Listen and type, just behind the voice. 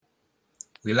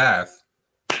We live.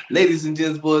 Ladies and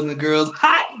gents, boys and girls,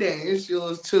 hot dang, it's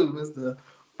yours too, Mr.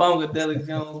 Funkadelic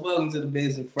Jones. Welcome to the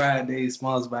Basic Friday,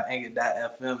 sponsored by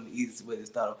Anchor.fm, the easiest way to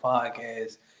start a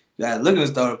podcast. You guys looking to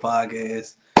start a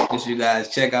podcast, make sure you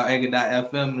guys check out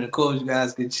Anchor.fm, and of course, you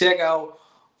guys can check out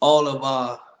all of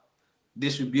our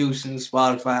distributions,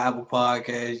 Spotify, Apple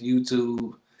Podcasts,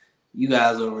 YouTube. You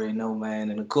guys already know,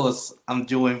 man. And of course, I'm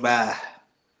joined by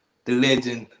the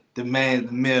legend, the man,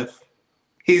 the myth,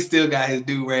 he still got his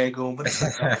do rag on, but it's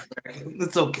okay.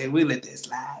 It's okay. We let that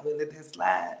slide. We let that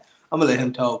slide. I'm gonna let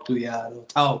him talk to y'all. Though.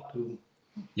 Talk to him.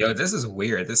 Yo, this is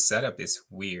weird. This setup is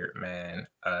weird, man.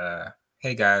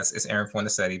 Hey guys, it's Aaron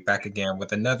Fornasetti back again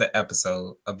with another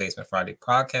episode of Basement Friday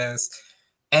Podcast.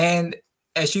 And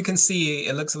as you can see,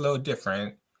 it looks a little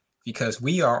different because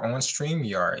we are on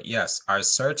StreamYard. Yes, our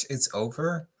search is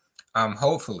over.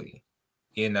 Hopefully,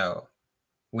 you know,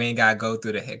 we ain't gotta go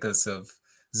through the hiccups of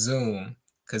Zoom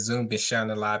because Zoom been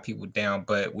shutting a lot of people down,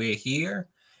 but we're here.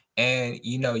 And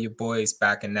your boy's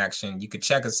back in action. You can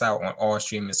check us out on all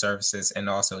streaming services and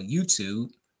also YouTube.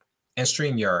 And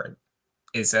StreamYard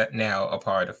is now a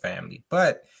part of the family.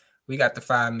 But we got the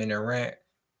 5 minute rant.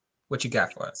 What you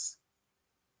got for us?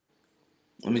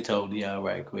 Let me tell y'all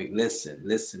right quick. Listen,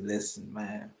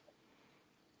 man.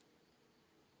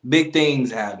 Big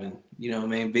things happen. You know what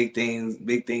I mean? Big things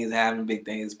happen, big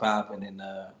things popping. And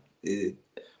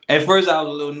at first I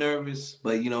was a little nervous,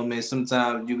 but you know, man,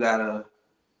 sometimes you gotta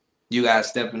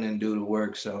step in and do the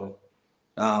work. So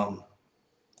um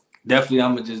definitely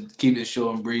I'm gonna just keep this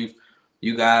short and brief.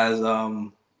 You guys,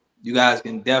 you guys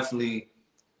can definitely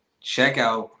check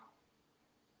out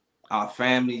our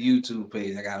family YouTube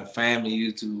page. I got a family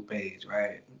YouTube page,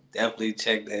 right? Definitely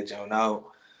check that joint out.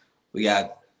 We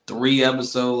got 3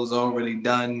 episodes already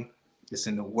done. It's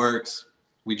in the works.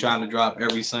 We trying to drop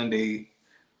every Sunday.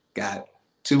 Got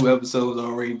 2 episodes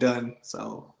already done.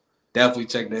 So definitely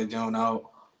check that joint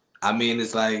out. I mean,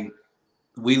 it's like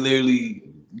we literally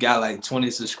got like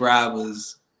 20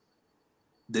 subscribers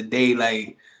the day.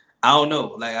 Like I don't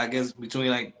know. Like I guess between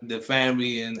like the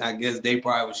family and I guess they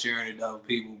probably was sharing it to other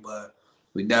people, but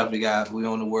we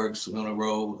on the works, we on the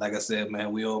road. Like I said,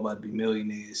 man, we all about to be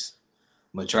millionaires.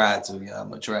 I'm gonna try to, y'all. I'm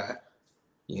gonna try.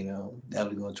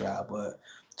 Definitely gonna try. But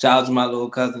shout out to my little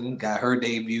cousin, got her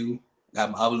debut.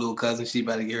 Got my other little cousin, she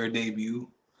about to get her debut.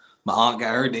 My aunt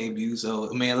got her debut. So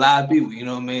I mean, a lot of people, you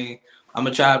know what I mean. I'm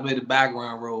gonna try to play the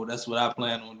background role. That's what I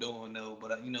plan on doing, though.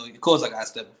 But of course, I gotta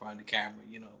step in front of the camera,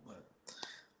 But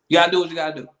you gotta do what you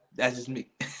gotta do. That's just me.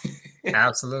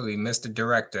 Absolutely, Mr.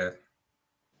 Director.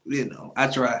 I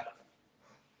try.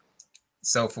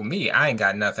 So for me, I ain't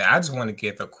got nothing. I just want to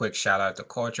give a quick shout out to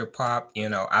Culture Pop.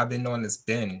 I've been on this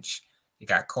binge. You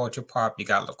got Culture Pop, you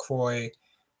got LaCroix.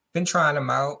 Been trying them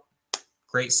out.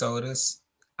 Great sodas.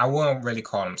 I wouldn't really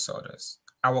call them sodas.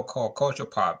 I would call Culture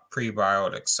Pop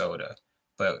prebiotic soda,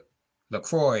 but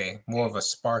LaCroix more of a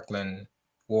sparkling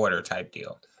water type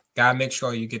deal. Gotta make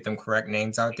sure you get them correct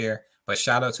names out there. But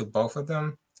shout out to both of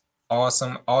them.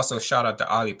 Awesome. Also shout out to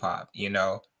Olipop.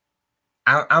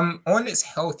 I'm on this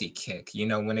healthy kick,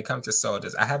 when it comes to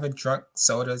sodas. I haven't drunk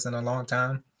sodas in a long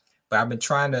time, but I've been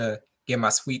trying to get my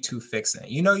sweet tooth fixing.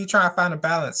 You try to find a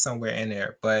balance somewhere in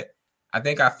there, but I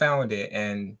think I found it.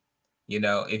 And,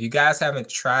 if you guys haven't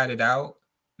tried it out,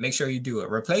 make sure you do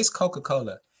it. Replace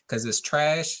Coca-Cola because it's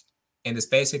trash and it's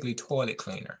basically toilet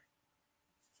cleaner.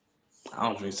 I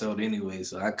don't drink soda anyway,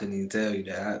 so I couldn't even tell you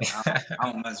that.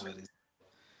 I don't mess with it.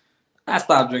 I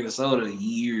stopped drinking soda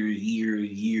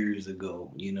years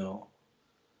ago.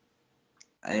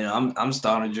 I'm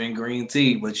starting to drink green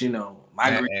tea, but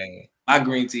Hey, my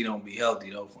green tea don't be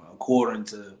healthy though. According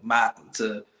to my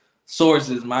to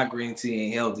sources, my green tea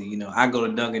ain't healthy. I go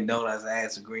to Dunkin' Donuts and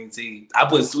ask for green tea. I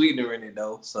put sweetener in it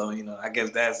though, so I guess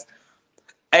that's.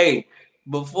 Hey,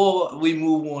 before we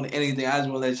move on to anything, I just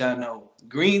want to let y'all know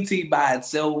green tea by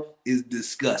itself is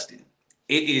disgusting.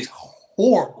 It is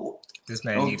horrible. this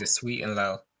man Don't needs a sweet and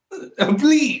low.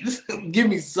 please give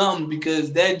me some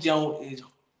because that joint is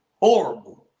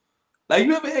horrible. Like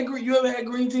you ever had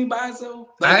green tea by itself?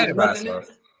 I Like had with it nothing in myself.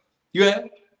 it? You have?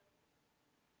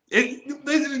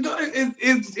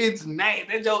 It's nice.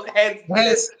 That joint has It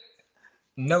has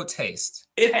no taste.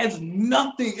 it has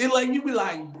nothing. It like you be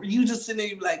like you just sitting there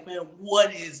you be like, man,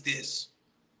 what is this?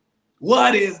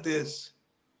 What is this?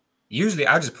 Usually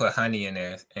I just put honey in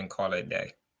there and call it a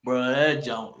day. Bro, that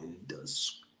joint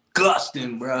is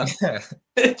disgusting, bro.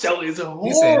 That joint is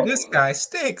He said, this horrible. guy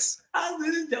stinks. I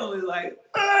said this joint is like,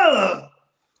 ugh.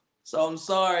 So I'm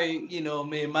sorry,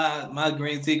 man, my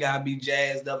green tea gotta be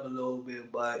jazzed up a little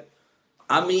bit, but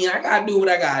I mean, I gotta do what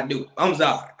I gotta do. I'm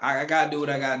sorry. I gotta do what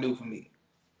I gotta do for me.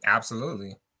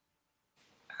 Absolutely.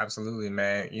 Absolutely,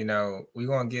 man. You know, we're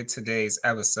gonna get today's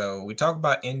episode. We talk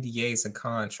about NDAs and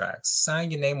contracts. Sign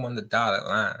your name on the dotted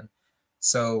line.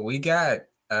 So we got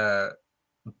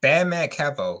Bandman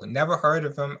Kevo. Never heard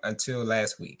of him until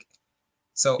last week.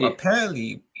 So Yeah,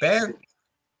 apparently,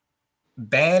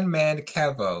 Bandman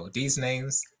Kevo. These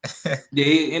names. yeah,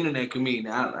 he internet comedian.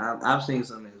 I've seen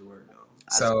some of his work though.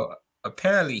 So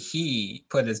apparently, he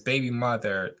put his baby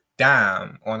mother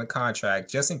down on a contract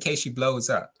just in case she blows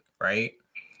up, right?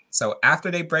 So after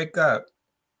they break up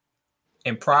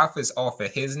and profits off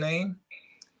of his name,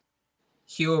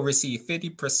 he'll receive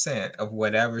 50% of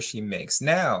whatever she makes.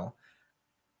 Now,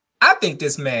 I think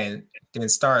this man didn't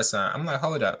start something. I'm like,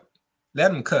 hold up.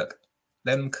 Let him cook.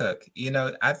 Let him cook. You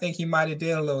know, I think he might have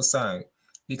did a little something.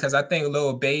 Because I think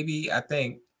Lil Baby, I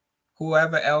think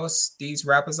whoever else these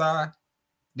rappers are,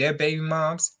 their baby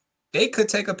moms, they could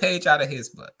take a page out of his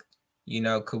book. You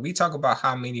know, could we talk about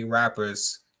how many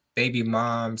rappers, baby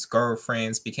moms,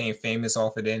 girlfriends became famous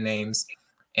off of their names?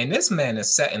 And this man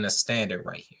is setting a standard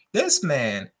right here. This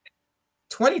man,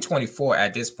 2024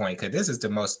 at this point, because this is the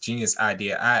most genius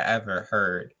idea I ever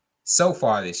heard so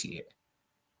far this year.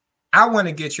 I want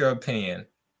to get your opinion.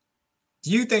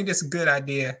 Do you think this is a good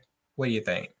idea? What do you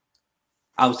think?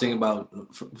 I was thinking about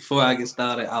before I get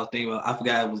started. I was thinking about I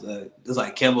forgot it was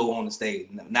like Kevo on the stage,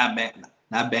 not Bandman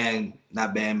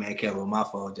Kevo. My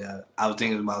fault, y'all. I was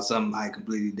thinking about something like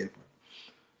completely different.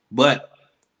 But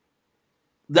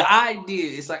the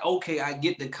idea is like, okay, I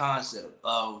get the concept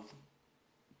of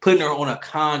putting her on a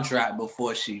contract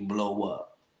before she blow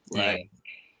up, right? Yeah.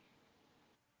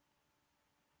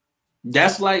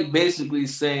 That's like basically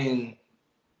saying.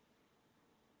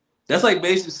 That's like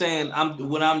basically saying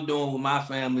what I'm doing with my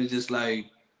family is just like,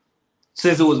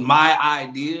 since it was my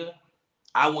idea,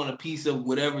 I want a piece of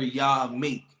whatever y'all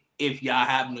make if y'all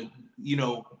happen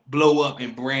to, blow up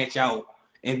and branch out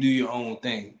and do your own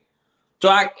thing.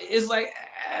 So it's like,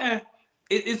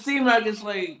 it seems like it's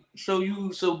like, so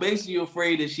basically you're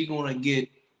afraid that she's gonna get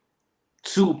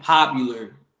too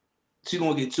popular. She's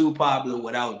gonna get too popular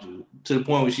without you to the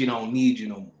point where she don't need you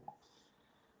no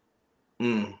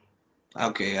more.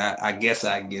 Okay, I guess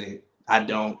I get it. I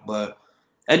don't, but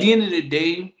at the end of the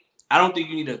day, I don't think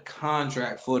you need a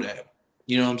contract for that.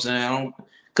 You know what I'm saying? I don't,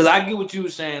 because I get what you were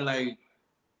saying. Like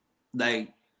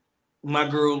my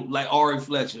girl, like Ari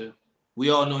Fletcher.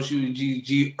 We all know she was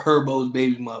G Herbo's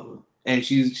baby mother, and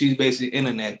she's basically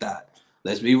internet thought.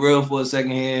 Let's be real for a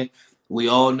second here. We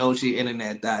all know she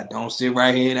internet thought. Don't sit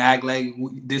right here and act like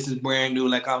this is brand new.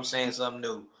 Like I'm saying something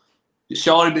new.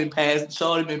 Shawty been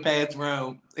passed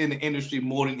around in the industry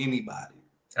more than anybody.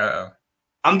 Uh-oh.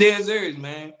 I'm dead serious,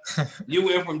 man. You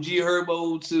went from G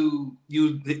Herbo to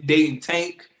you dating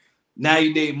Tank. Now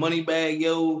you dating Moneybag,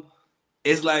 yo.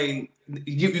 It's like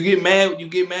you get mad. You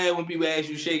get mad when people ask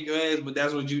you to shake your ass, but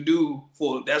that's what you do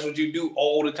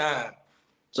all the time.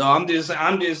 So I'm just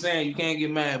saying you can't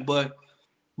get mad. But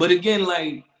again,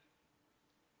 like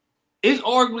it's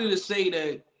arguably to say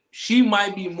that she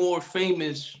might be more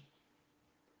famous.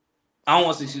 I don't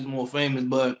want to say she's more famous,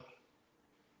 but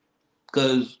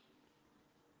because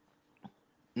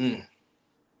a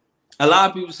lot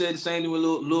of people said the same thing with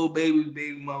little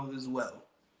baby mother as well,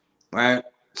 right?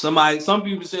 Some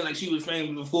people say like she was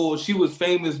famous before. She was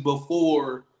famous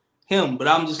before him, but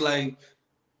I'm just like,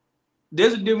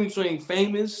 there's a difference between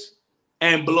famous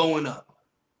and blowing up.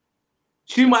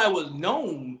 She might was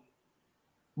known,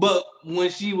 but when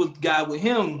she was got with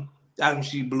him, that's when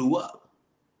she blew up.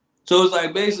 So it's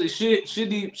like basically,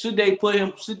 should they put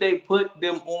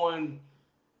them on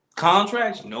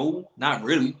contracts? No, not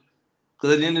really.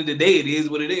 Because at the end of the day, it is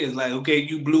what it is. Like, okay,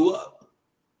 you blew up.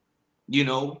 You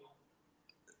know,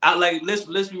 I like let's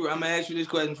be. I'm gonna ask you this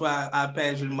question before I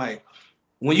pass you the mic.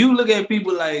 When you look at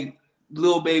people like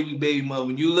Lil Baby Mother,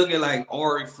 when you look at like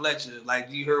Ari Fletcher, like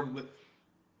you heard,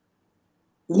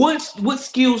 what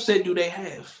skill set do they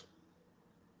have?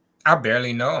 I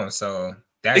barely know him, so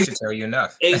that should tell you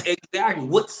enough. Exactly.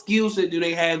 What skill set do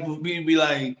they have for me to be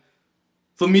like?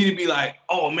 For me to be like,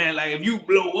 oh man, like if you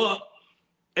blow up,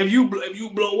 I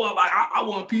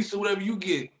want a piece of whatever you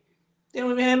get. They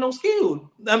don't even have no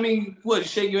skill. I mean, what?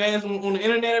 Shake your ass on the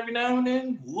internet every now and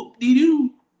then? Whoop de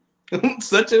doo.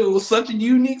 such a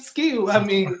unique skill. I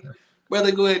mean,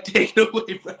 brother, go ahead and take it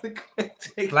away, brother.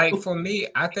 Like for me,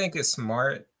 I think it's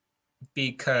smart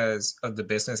because of the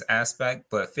business aspect,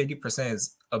 but 50%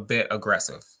 is a bit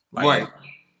aggressive. Like Right.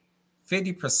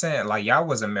 50%, like y'all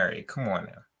wasn't married. Come on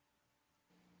now.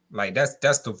 Like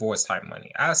that's divorce type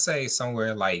money. I say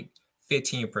somewhere like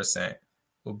 15%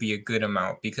 will be a good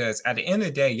amount because at the end of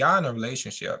the day, y'all in a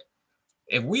relationship.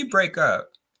 If we break up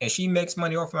and she makes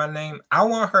money off my name, I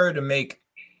want her to make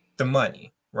the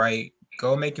money. right?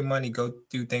 Go make your money, go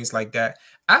do things like that.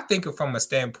 I think it from a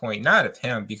standpoint not of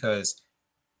him because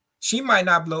she might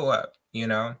not blow up,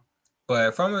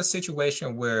 but from a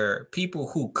situation where people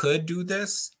who could do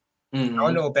this, I don't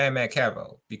Mm-hmm. know Batman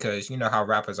Cavo because you know how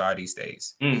rappers are these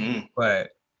days, Mm-hmm. but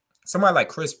somebody like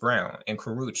Chris Brown and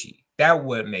Karuchi, that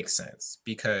would make sense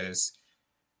because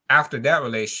after that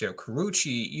relationship,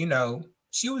 Karuchi,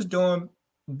 she was doing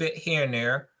a bit here and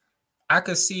there. I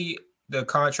could see the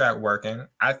contract working.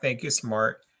 I think it's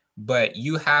smart, but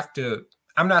you have to.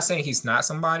 I'm not saying he's not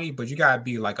somebody, but you gotta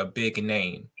be like a big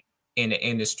name in the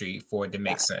industry for it to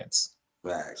make sense.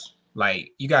 Facts.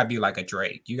 Like you gotta be like a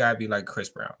Drake. You gotta be like Chris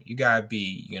Brown. You gotta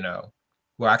be,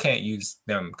 well, I can't use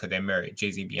them because they're married.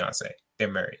 Jay-Z, Beyonce, they're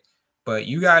married. But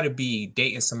you gotta be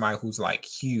dating somebody who's like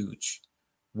huge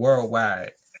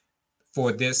worldwide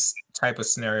for this type of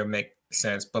scenario make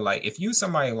sense. But like if you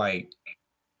somebody like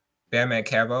Batman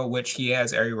Cavo, which he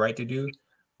has every right to do,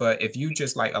 but if you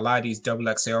just like a lot of these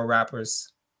double XL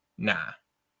rappers, nah.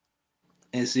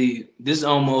 And see, this is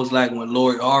almost like when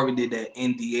Lori Harvey did that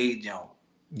NDA jump.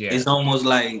 Yeah. It's almost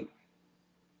like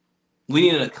we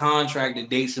needed a contract to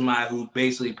date somebody who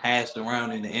basically passed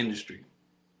around in the industry.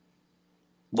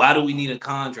 Why do we need a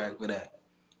contract for that?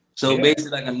 So Yeah.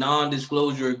 basically, like a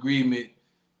non-disclosure agreement.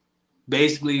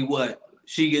 Basically, what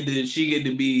she get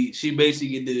to be, she basically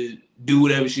get to do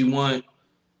whatever she want.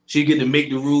 She get to make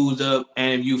the rules up,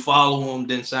 and if you follow them,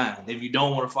 then sign. If you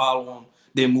don't want to follow them,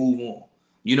 then move on.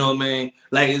 You know what I mean?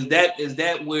 Like, is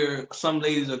that where some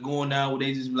ladies are going now, where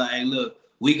they just be like, hey, look,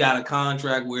 we got a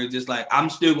contract where it's just like I'm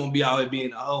still gonna be out here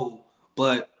being a hoe,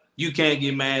 but you can't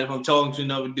get mad if I'm talking to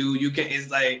another dude. You can't. It's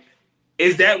like,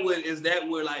 is that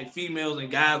where like females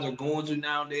and guys are going to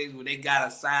nowadays, where they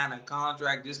gotta sign a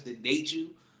contract just to date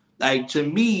you? Like to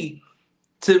me,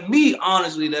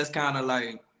 honestly, that's kind of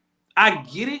like I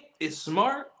get it. It's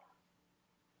smart.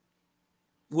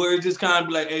 Where it just kind of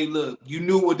be like, hey, look, you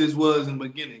knew what this was in the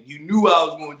beginning. You knew I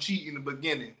was going to cheat in the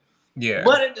beginning. Yeah.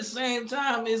 But at the same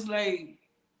time, it's like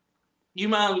you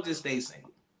might as well just stay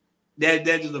single. That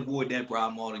just avoid that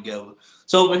problem altogether.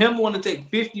 So for him want to take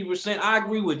 50%, I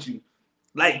agree with you.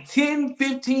 Like 10,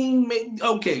 15,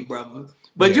 okay, brother.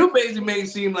 But Yeah. you basically make it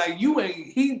seem like you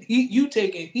ain't he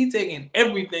taking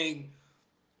everything.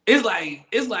 It's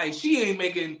like she ain't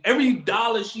making every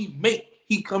dollar she make,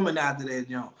 he coming after that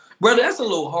jump. Brother, that's a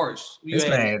little harsh. You This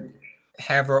ask man me.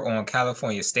 have her on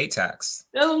California state tax.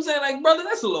 That's what I'm saying. Like, brother,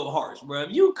 that's a little harsh, bro.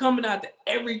 If you coming after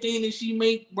everything that she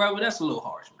make, brother, that's a little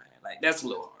harsh, man. Like, that's a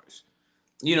little harsh.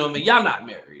 You know what I mean? Y'all not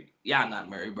married. Y'all not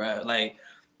married, bro. Like,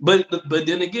 but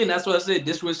then again, that's what I said.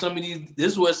 This is where some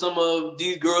of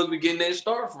these girls be getting their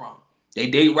start from. They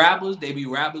date rappers, they be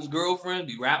rappers'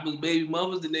 girlfriends, be rappers' baby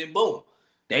mothers, and then boom,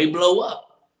 they blow up.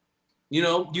 You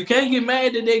know, you can't get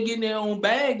mad that they getting their own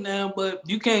bag now, but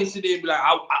you can't sit there and be like,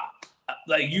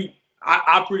 like you,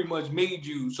 I pretty much made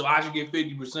you, so I should get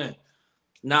 50%.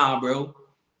 Nah, bro.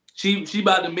 She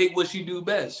about to make what she do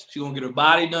best. She gonna get her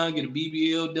body done, get a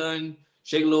BBL done,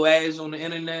 shake a little ass on the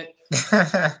internet.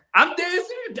 I'm dead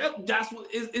serious. That's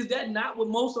what is that not what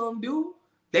most of them do?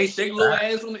 They shake a little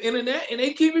ass on the internet and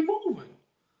they keep it moving.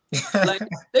 Like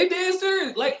they dead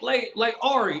serious. Like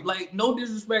Ari. Like no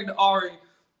disrespect to Ari.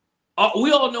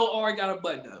 We all know Ari got a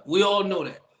butt done. We all know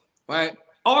that, right?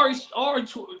 Ari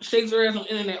shakes her ass on the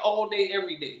internet all day,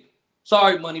 every day.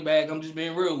 Sorry, Moneybag. I'm just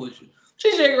being real with you.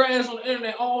 She shake her ass on the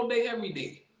internet all day, every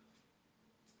day.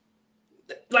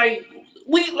 Like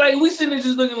we sitting there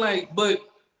just looking like, but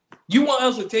you want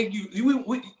us to take you?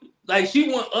 Like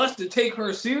she want us to take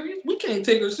her serious? We can't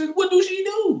take her serious. What do she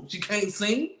do? She can't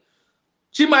sing.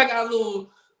 She might got a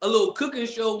little cooking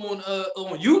show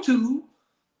on YouTube.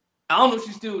 I don't know if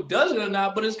she still does it or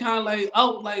not, but it's kind of like,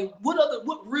 oh, like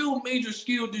what real major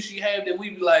skill does she have that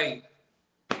we be like,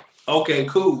 okay,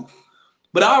 cool.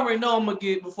 But I already know I'm gonna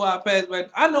get before I pass back.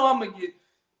 I know I'm gonna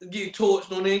get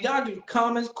torched on there. Y'all get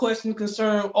comments, questions,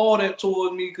 concern, all that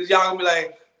towards me, because y'all gonna be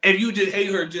like, if you just hate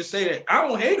her, just say that. I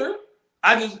don't hate her.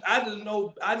 I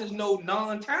just know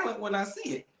non-talent when I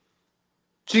see it.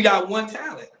 She got one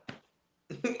talent.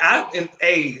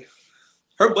 Hey,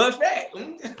 her butt's fat.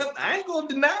 I ain't gonna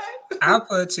deny it. I'll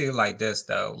put it to you like this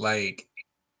though. Like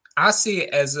I see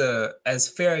it as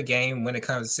fair game when it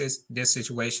comes to this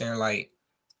situation. Like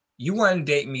you want to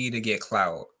date me to get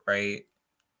clout, right?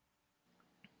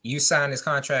 You sign this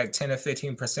contract 10 or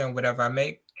 15%, whatever I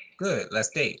make, good, let's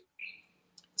date.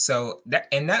 So that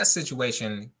in that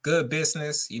situation, good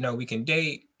business, we can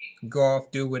date, go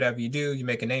off, do whatever you do, you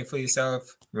make a name for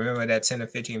yourself. Remember that 10 or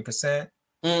 15%.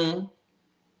 Mm.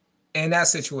 In that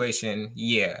situation,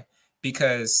 yeah.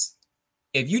 Because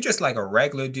if you just like a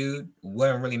regular dude,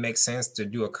 wouldn't really make sense to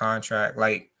do a contract.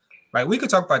 Like we could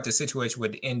talk about the situation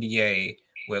with the NDA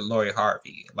with Lori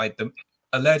Harvey, like the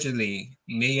allegedly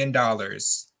 $1 million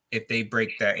if they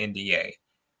break that NDA.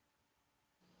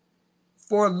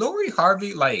 For Lori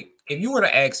Harvey, like if you were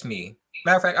to ask me,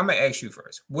 matter of fact, I'm gonna ask you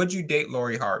first, would you date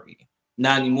Lori Harvey?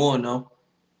 Not anymore, no.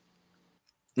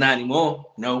 Not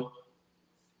anymore, no.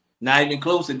 Not even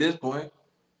close at this point.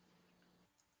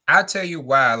 I'll tell you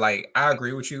why. Like, I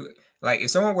agree with you. Like,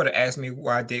 if someone were to ask me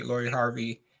why I date Lori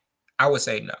Harvey, I would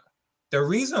say no. The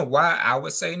reason why I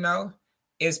would say no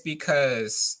is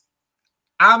because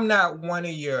I'm not one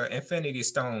of your Infinity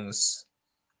Stones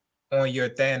on your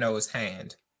Thanos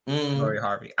hand, Lori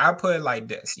Harvey. I put it like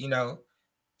this,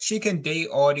 she can date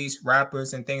all these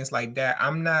rappers and things like that.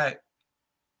 I'm not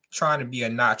trying to be a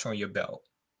notch on your belt,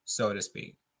 so to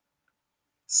speak.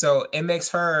 So it makes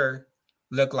her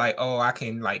look like, oh, I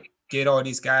can like get all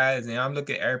these guys, and I'm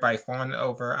looking at everybody fawning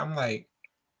over. I'm like,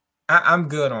 I'm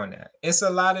good on that. It's a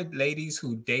lot of ladies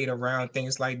who date around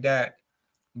things like that,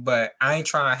 but I ain't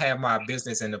trying to have my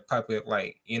business in the public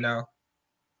light.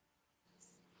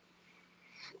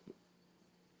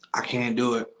 I can't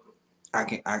do it. I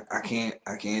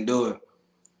can't do it.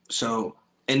 So,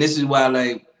 and this is why,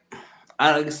 like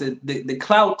I said, the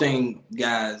clout thing,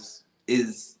 guys,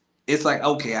 it's like,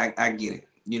 okay, I get it.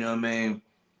 You know what I mean?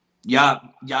 Y'all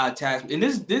attach, and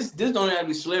this don't have to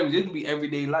be celebrity. This can be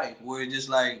everyday life where it's just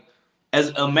like, as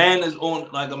a man is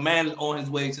on his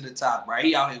way to the top, right?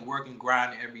 He out here working,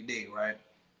 grinding every day, right?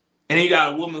 And then you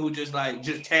got a woman who just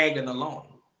tagging along.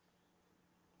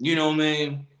 You know what I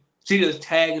mean? She just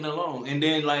tagging along, and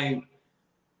then like,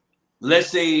 let's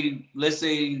say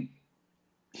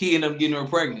he ended up getting her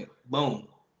pregnant. Boom.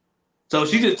 So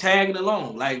she just tagging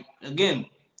along. Like, again,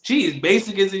 she is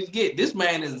basic as it get. This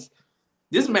man is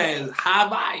high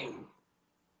value.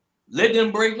 Let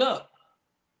them break up.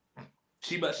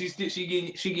 She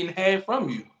getting half from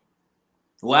you.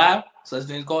 Why? Such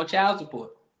things called child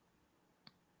support.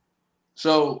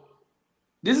 So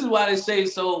this is why they say,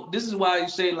 this is why you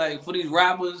say, like, for these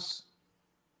rappers,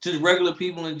 to the regular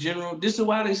people in general, this is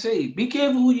why they say, be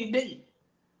careful who you date.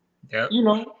 Yep.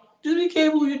 Just be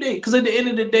careful who you date. Because at the end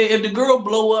of the day, if the girl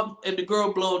blow up, the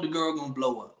girl gonna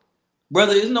blow up.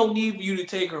 Brother, there's no need for you to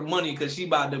take her money because she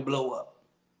about to blow up.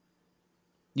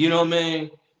 You know what I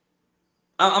mean?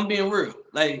 I'm being real.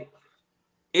 Like,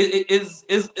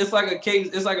 it's like a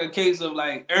case. It's like a case of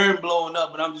like Aaron blowing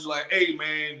up, and I'm just like, hey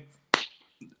man,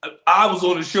 I was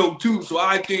on the show too, so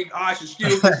I think I should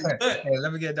still get a cut. Hey,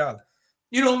 let me get $1.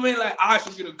 You know what I mean? Like, I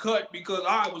should get a cut because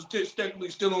I was technically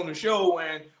still on the show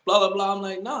and blah blah blah. I'm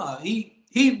like, nah, he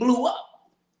blew up.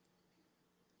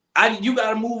 You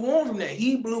gotta move on from that.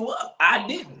 He blew up. I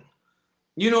didn't.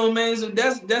 You know what I mean? So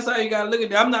that's how you gotta look at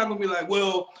that. I'm not gonna be like,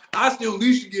 well, I still at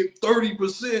least should get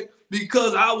 30%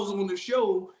 because I was on the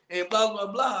show and blah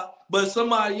blah blah. But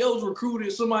somebody else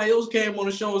recruited, somebody else came on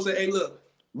the show and said, hey, look,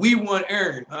 we want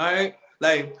Aaron, all right?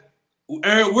 Like,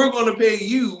 Aaron, we're gonna pay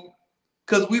you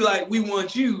because we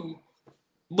want you,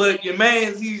 but your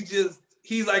man's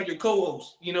he's like your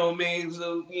co-host, you know what I mean?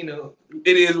 So,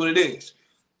 it is what it is.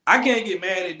 I can't get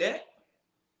mad at that.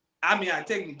 I mean, I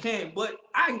technically can, but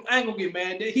I ain't gonna get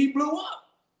mad at that. He blew up.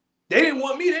 They didn't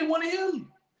want me, they wanted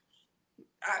him.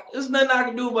 There's nothing I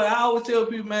can do, but I always tell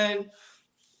people, man,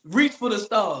 reach for the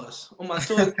stars on my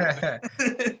toy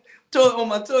on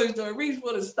my Toy Story, reach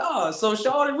for the stars. So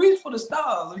shorty, reach for the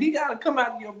stars. If he gotta come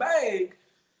out of your bag,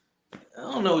 I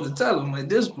don't know what to tell him at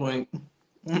this point.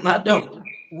 I don't.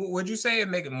 Would you say it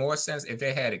make more sense if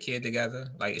they had a kid together,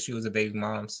 like if she was a baby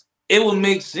mom's? It would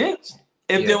make sense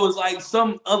if there was like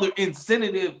some other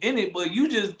incentive in it, but you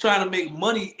just trying to make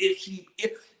money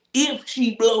if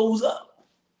she blows up.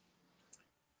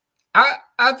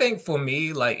 I think for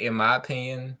me, like in my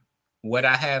opinion, would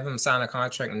I have him sign a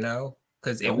contract? No.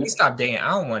 Because if we stop dating,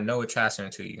 I don't want no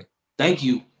attachment to you. Thank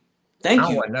you. I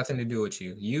don't want nothing to do with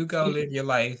you. You go live your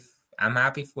life. I'm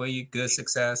happy for you. Good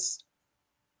success.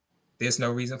 There's no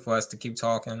reason for us to keep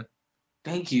talking.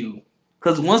 Thank you.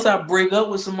 Because once I break up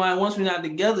with somebody, once we're not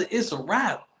together, it's a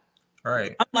wrap.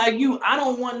 Right. I'm like you. I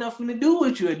don't want nothing to do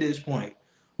with you at this point.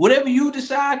 Whatever you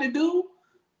decide to do,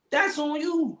 that's on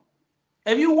you.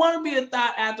 If you want to be a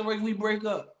thought after we break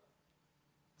up,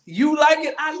 you like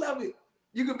it, I love it.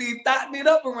 You could be thotting it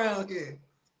up around here.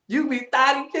 You could be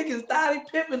thotty picking, thotty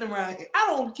pimping around here. I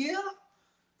don't care.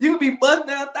 You could be busting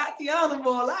down Tatiana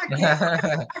ball.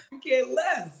 I care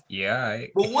less. Yeah.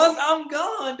 Right. But once I'm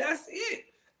gone, that's it.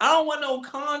 I don't want no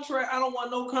contract. I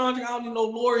don't need no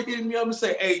lawyer hitting me up and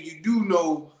say, hey, you do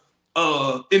know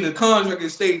in the contract it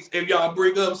states if y'all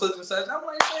break up such and such. I'm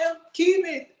like, man, Keep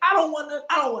it. I don't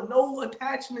want no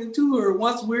attachment to her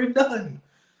once we're done.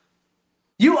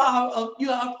 You are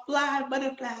a fly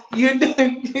butterfly. You're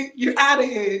done. You're out of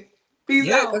here. Peace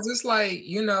Yeah, out. because it's like,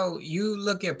 you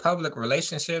look at public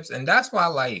relationships, and that's why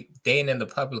like dating in the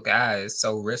public eye is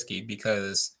so risky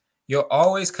because you're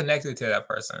always connected to that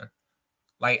person.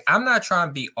 Like, I'm not trying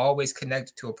to be always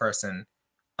connected to a person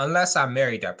unless I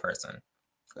married that person.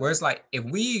 Whereas, like, if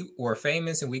we were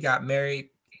famous and we got married,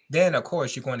 then of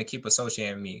course you're going to keep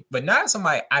associating me. But not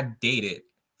somebody I dated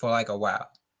for like a while.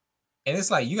 And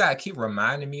it's like you gotta keep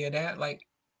reminding me of that. Like,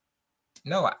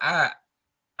 no,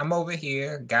 I'm over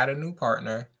here, got a new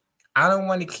partner. I don't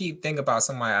want to keep thinking about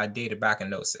somebody I dated back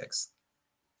in '06.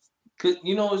 Cause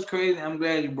you know what's crazy? I'm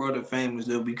glad you brought up famous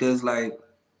though, because like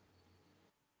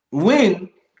when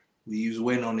we use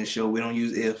when on this show, we don't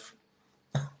use if.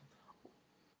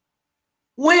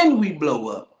 When we blow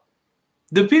up,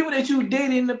 the people that you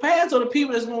dated in the past are the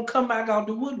people that's gonna come back out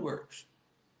the woodworks.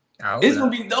 It's gonna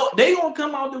be they gonna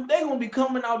come out. They gonna be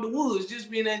coming out the woods,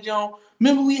 just being that John.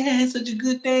 Remember we had such a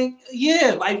good thing,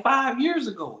 yeah, like 5 years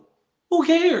ago. Who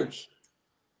cares?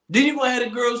 Then you gonna have the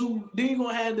girls who. Then you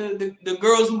gonna have the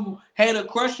girls who had a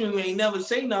crush on you and ain't never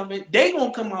say nothing. They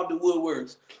gonna come out the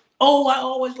woodworks. Oh, I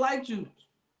always liked you.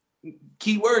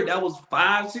 Keyword, that was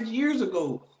 5-6 years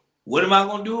ago. What am I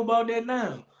gonna do about that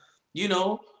now? You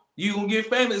gonna get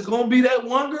famous. It's gonna be that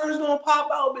one girl is gonna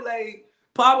pop out, be like,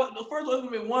 pop up. The first one's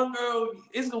gonna be one girl.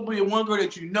 It's gonna be one girl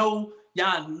that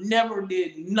y'all never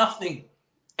did nothing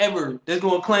ever. That's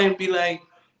gonna claim be like,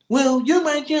 well, you're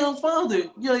my child's father.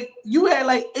 You're like, you had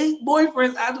like 8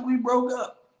 boyfriends after we broke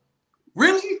up.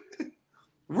 Really?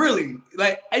 Really?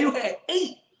 Like you had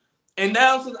 8. And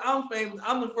now since I'm famous,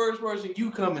 I'm the first person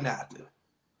you coming after.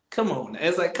 Come on now.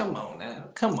 It's like, come on now.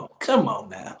 Come on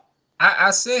now.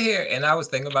 I sit here and I was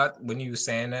thinking about when you were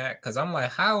saying that because I'm like,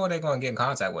 how are they going to get in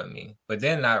contact with me? But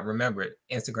then I remembered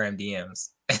Instagram DMs.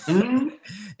 Mm-hmm.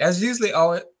 That's usually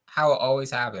how it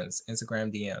always happens.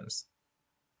 Instagram DMs.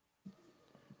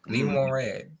 Leave them on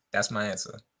red. That's my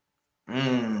answer.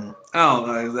 I don't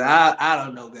know. I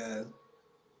don't know, guys.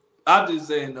 I'm just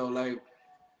saying though, like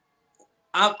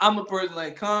I'm a person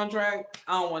like contract.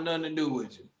 I don't want nothing to do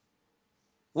with you.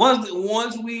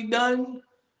 Once we done,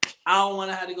 I don't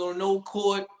want to have to go to no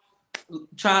court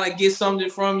trying to get something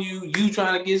from you. You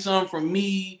trying to get something from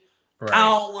me. Right. I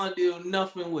don't want to do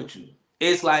nothing with you.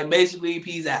 It's like basically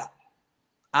peace out.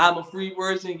 I'm a free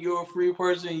person. You're a free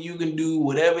person. You can do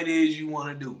whatever it is you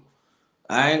want to do.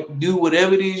 All right? Do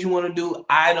whatever it is you want to do.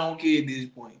 I don't care at this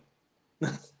point.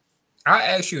 I'll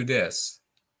ask you this.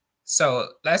 So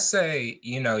let's say,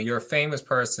 you're a famous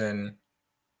person.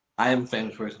 I am a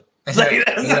famous person. Hey,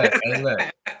 look.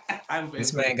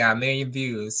 This man got 1 million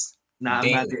views. Nah,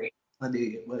 I'm not there. I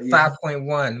did. But yeah.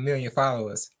 5.1 million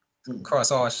followers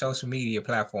across all social media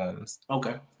platforms.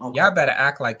 Okay. Y'all better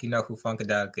act like you know who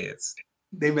Funkadelic is.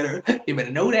 They better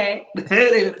know that. They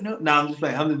better know. No, I'm just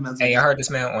playing. I'm just messing. Hey, I heard this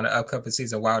man on the upcoming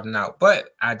season Wild 'N Out, but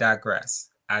I digress.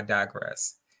 I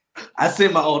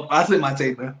sent my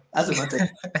tape, man. I sent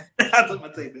my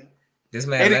tape, man. This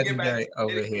man legendary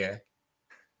over here.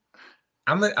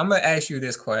 I'm gonna ask you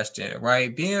this question,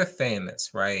 right? Being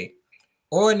famous, right?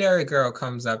 Ordinary girl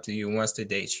comes up to you, wants to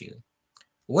date you.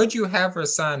 Would you have her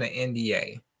sign an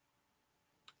NDA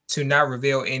to not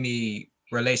reveal any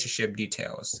relationship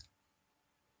details?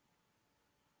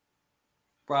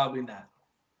 Probably not.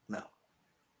 No.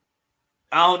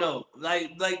 I don't know.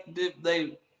 Like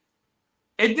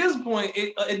at this point,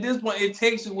 it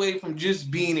takes away from just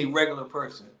being a regular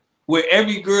person. Where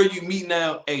every girl you meet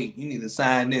now, hey, you need to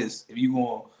sign this if you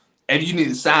need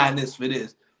to sign this for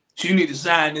this. You need to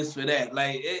sign this for that.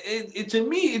 Like it to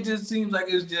me, it just seems like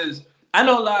it's just. I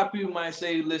know a lot of people might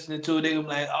say listening to it, they're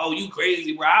like, "Oh, you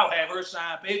crazy, bro? I'll have her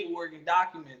sign paperwork and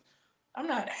documents." I'm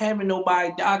not having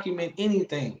nobody document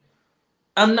anything.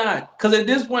 I'm not, because at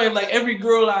this point, like every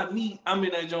girl I meet, I'm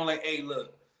in that joint like, "Hey,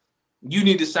 look, you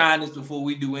need to sign this before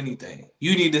we do anything.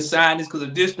 You need to sign this because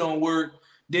if this don't work,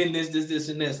 then this,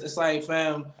 and this." It's like,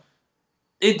 fam,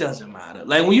 it doesn't matter.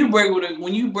 Like when you break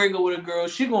up with a girl,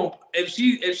 she gonna if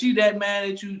she that mad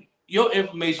at you, your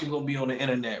information gonna be on the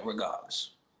internet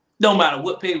regardless. Don't matter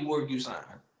what paperwork you sign.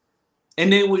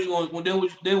 And then what you gonna do?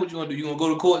 You gonna go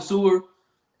to court, sue her?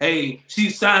 Hey, she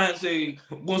signed say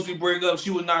once we break up, she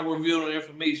was not gonna reveal the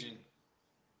information.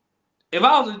 If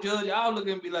I was a judge, I would look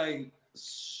and be like,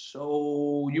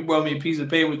 so you brought me a piece of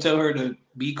paper, tell her to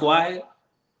be quiet.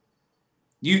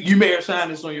 You made her sign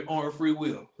this on her free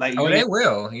will. Like they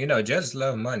will. Judges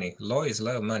love money. Lawyers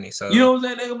love money. So you know what I'm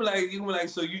saying? They're gonna be like,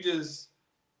 so you just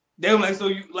they're like, so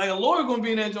you like a lawyer gonna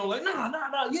be in that joint like, no,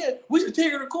 yeah, we should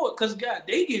take her to court because God,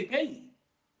 they get paid.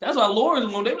 That's why lawyers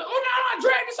want. They be like, oh no, I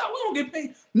drag this out. We don't get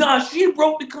paid. Nah, she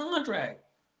broke the contract.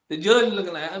 The judge is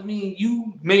looking like, I mean,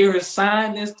 you made her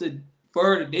sign this for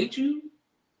her to date you.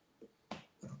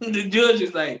 The judge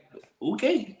is like,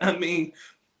 okay. I mean,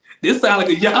 this sounds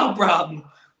like a y'all problem.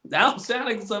 That don't sound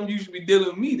like something you should be dealing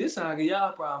with me. This sounds like a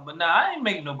y'all problem. But nah, I ain't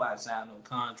making nobody sign no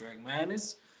contract, man.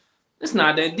 It's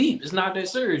not that deep. It's not that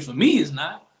serious. For me, it's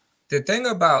not. The thing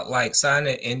about like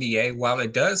signing an NDA, while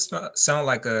it does sound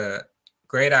like a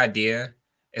great idea,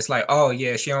 it's like, oh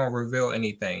yeah, she don't reveal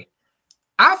anything.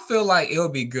 I feel like it'll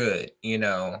be good,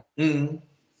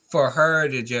 for her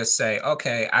to just say,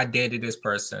 okay, I dated this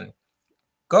person.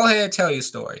 Go ahead, tell your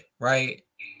story, right?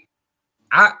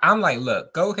 I'm like,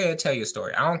 look, go ahead, tell your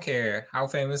story. I don't care how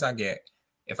famous I get.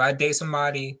 If I date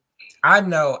somebody, I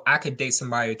know I could date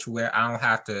somebody to where I don't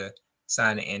have to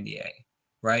sign an NDA,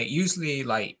 right? Usually,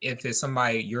 like, if it's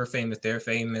somebody you're famous, they're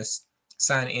famous,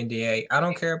 sign an NDA. I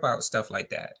don't care about stuff like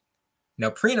that. Now,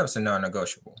 prenups are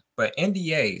non-negotiable, but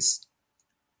NDAs,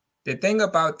 the thing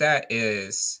about that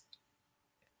is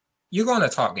you're going to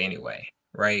talk anyway,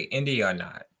 right? NDA or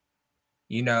not.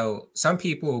 Some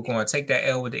people are going to take that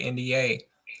L with the NDA.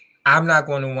 I'm not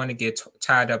going to want to get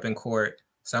tied up in court.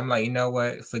 So I'm like, you know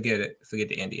what? Forget it. Forget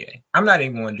the NDA. I'm not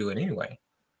even going to do it anyway.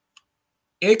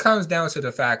 It comes down to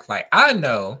the fact, like, I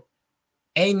know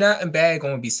ain't nothing bad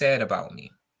going to be said about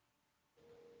me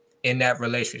in that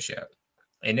relationship.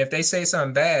 And if they say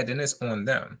something bad, then it's on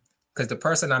them. Because the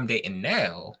person I'm dating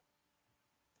now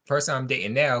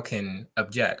can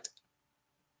object.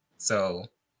 So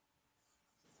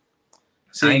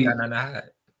See, I ain't got nothing to hide.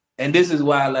 And this is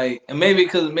why, like, and maybe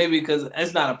because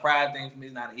it's not a pride thing for me,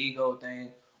 it's not an ego thing,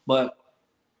 but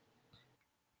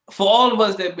for all of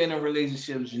us that have been in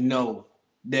relationships, know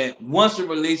that once a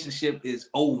relationship is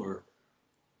over,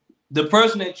 the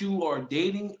person that you are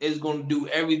dating is going to do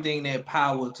everything in their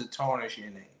power to tarnish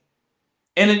your name.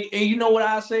 And you know what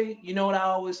I say? You know what I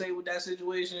always say with that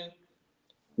situation?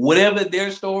 Whatever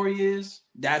their story is,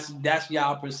 that's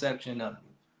y'all perception of it.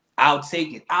 I'll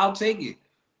take it.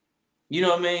 You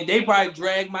know what I mean? They probably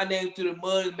drag my name through the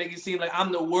mud and make it seem like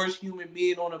I'm the worst human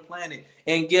being on the planet.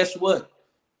 And guess what?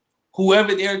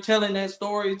 Whoever they're telling that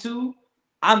story to,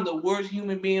 I'm the worst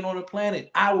human being on the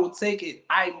planet. I will take it.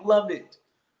 I love it.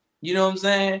 You know what I'm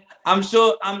saying? I'm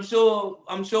sure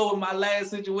with my last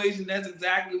situation, that's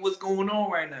exactly what's going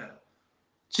on right now.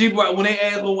 She probably, when they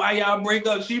asked, well, why y'all break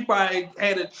up, she probably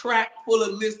had a track full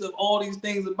of list of all these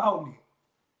things about me.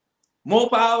 More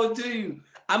power to you.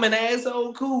 I'm an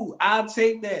asshole, cool. I'll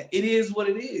take that. It is what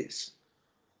it is.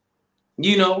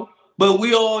 But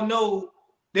we all know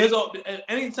there's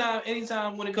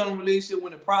anytime when it comes to relationship,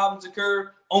 when the problems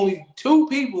occur, only two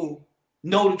people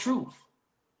know the truth.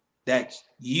 That's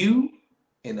you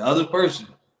and the other person.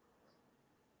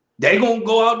 They gonna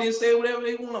go out there and say whatever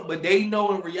they want, but they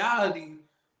know in reality,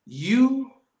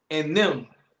 you and them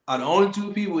are the only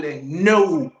two people that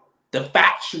know the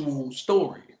factual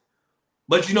story.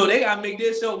 But they gotta make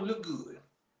themselves look good.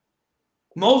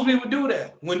 Most people do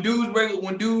that. When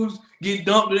dudes get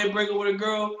dumped or they break up with a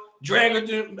girl, drag her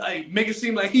to make it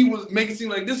seem like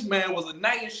this man was a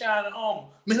knight in shining armor.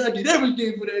 Man, I did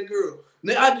everything for that girl.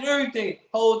 Man, I did everything.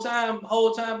 Whole time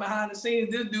behind the scenes,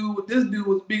 this dude was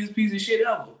the biggest piece of shit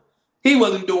ever. He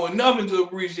wasn't doing nothing to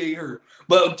appreciate her.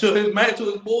 But to his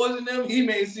boys and them, he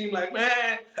made it seem like,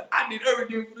 man, I did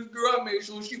everything for this girl. I made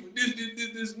sure she was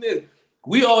this, and this.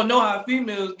 We all know how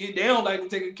females get. They don't like to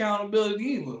take accountability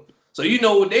either. So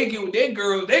what they get with their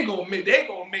girls, they gonna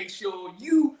make sure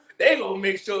nothing. They gonna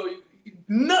make sure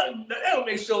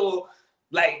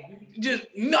just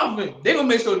nothing. They gonna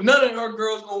make sure none of her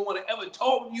girls gonna want to ever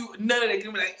talk to you. None of them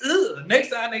gonna be like, ugh.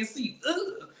 Next time they see,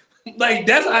 ugh.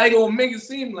 That's how they gonna make it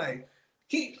seem like.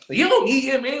 You don't eat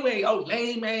him anyway. Oh,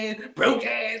 lame man, broke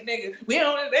ass nigga.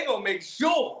 They gonna make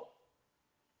sure.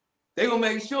 They gonna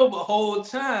make sure the whole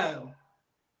time.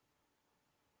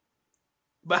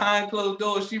 Behind closed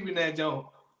doors, she be that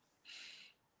joke.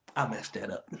 I messed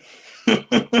that up.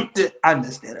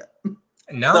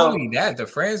 Not only that, the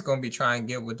friend's gonna be trying to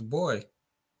get with the boy.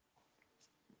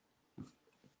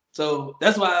 So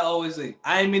that's why I always say,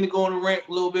 I ain't mean to go on a rant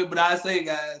a little bit, but I say,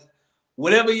 guys,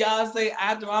 whatever y'all say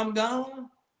after I'm gone,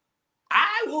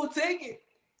 I will take it.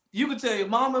 You can tell your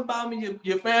mom about me,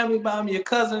 your family about me, your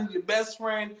cousin, your best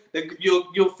friend,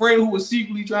 your friend who was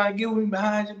secretly trying to get with me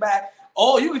behind your back.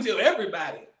 Oh, you can tell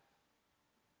everybody.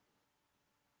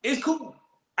 It's cool.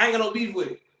 I ain't got no beef with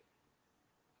it.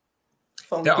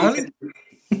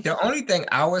 The only thing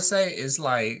I would say is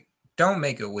don't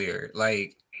make it weird.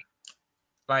 Like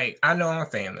I know I'm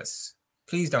famous.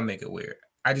 Please don't make it weird.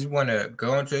 I just want to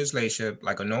go into this relationship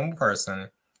like a normal person.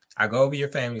 I go over your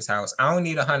family's house. I don't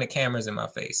need 100 cameras in my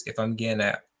face if I'm getting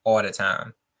that all the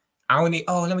time. I don't need,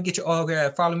 oh, let me get your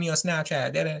autograph. Follow me on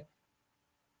Snapchat. Da-da.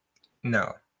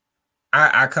 No.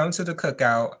 I come to the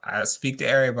cookout. I speak to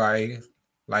everybody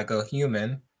like a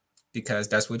human because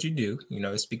that's what you do. You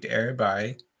know, speak to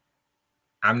everybody.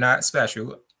 I'm not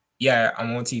special. Yeah,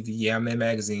 I'm on TV. Yeah, I'm in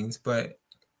magazines, but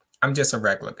I'm just a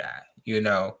regular guy. You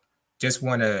know, just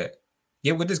want to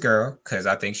get with this girl because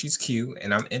I think she's cute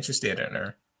and I'm interested in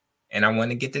her and I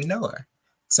want to get to know her.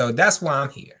 So that's why I'm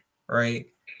here, right?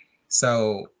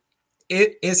 So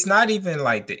it's not even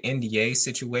like the NDA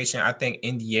situation. I think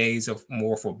NDAs are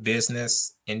more for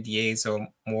business. NDAs are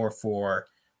more for,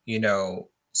 you know,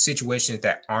 situations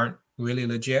that aren't really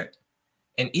legit.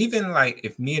 And even like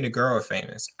if me and the girl are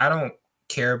famous, I don't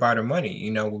care about her money.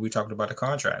 You know, when we talked about the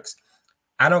contracts,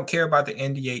 I don't care about the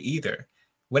NDA either.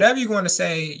 Whatever you're going to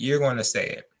say, you're going to say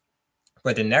it.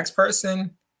 But the next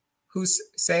person who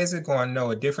says it going to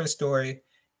know a different story.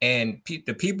 And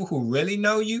the people who really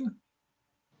know you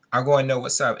are going to know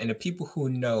what's up. And the people who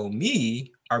know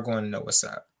me are going to know what's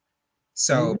up.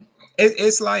 So Mhm.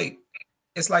 it's like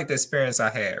the experience I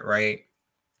had, right?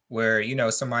 Where, you know,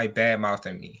 somebody bad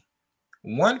mouthing me.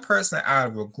 One person out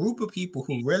of a group of people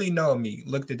who really know me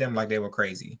looked at them like they were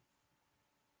crazy.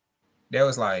 They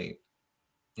was like,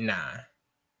 nah,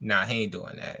 he ain't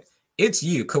doing that. It's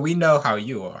you, because we know how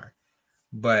you are.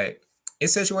 But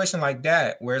it's a situation like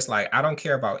that where it's like, I don't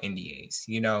care about NDAs.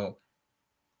 You know,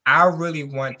 I really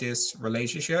want this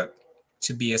relationship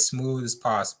to be as smooth as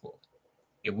possible.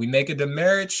 If we make it a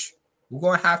marriage, we're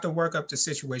going to have to work up the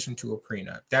situation to a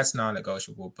prenup. That's non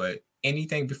negotiable. But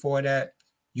anything before that,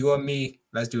 you and me,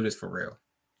 let's do this for real.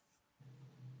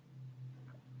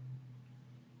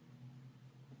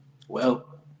 Well,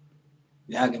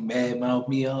 y'all can badmouth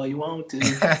me all you want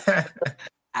to.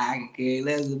 I can care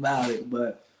less about it.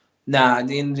 But nah, at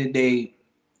the end of the day,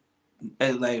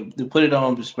 like to put it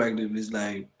on perspective, is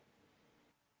like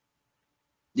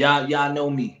y'all know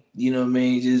me. You know what I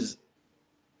mean? Just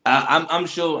I'm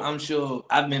sure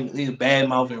I've been either bad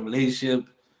mouth in relationship,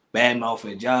 bad mouth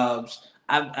at jobs.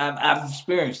 I've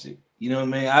experienced it. You know what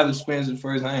I mean? I've experienced it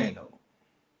firsthand though.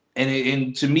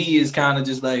 And to me it's kind of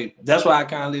just like that's why I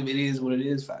kind of live it is what it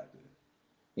is factor.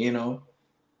 You know,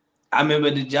 I remember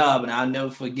the job and I'll never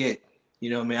forget. You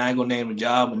know what I mean? I ain't gonna name the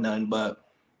job or nothing, but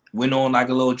went on like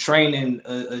a little training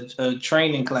a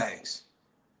training class.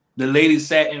 The lady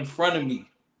sat in front of me.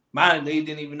 My lady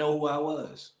didn't even know who I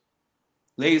was.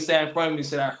 Lady sat in front of me and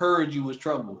said, I heard you was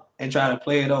trouble and try to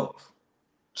play it off.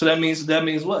 So that means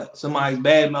what? Somebody's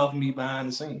bad mouthing me behind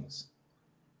the scenes.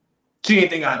 She didn't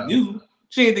think I Oh, knew.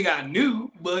 She didn't think I knew,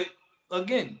 but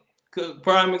again,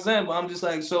 prime example, I'm just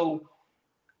like, so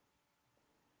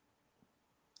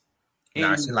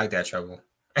nah, she and like that trouble.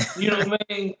 you know what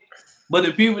I mean? But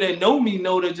the people that know me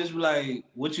know that just be like,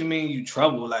 what you mean you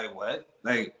trouble? Like what?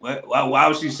 Like what? Why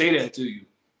would she say that to you?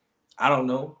 I don't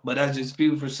know, but that's just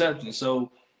people perception.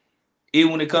 So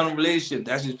even when it comes to relationship,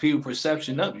 that's just people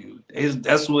perception of you.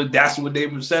 That's what they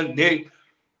perceive.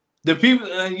 The people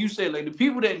and you say like the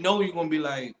people that know you're gonna be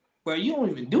like, bro, you don't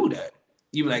even do that.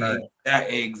 You be like,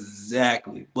 Right.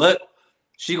 exactly. But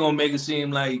she gonna make it seem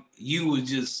like you was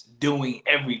just doing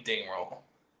everything wrong.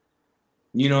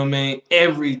 You know what I mean?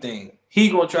 Everything. He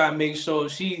gonna try to make sure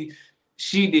she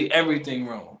did everything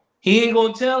wrong. He ain't gonna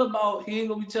be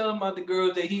telling about the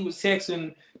girls that he was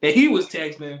texting, but he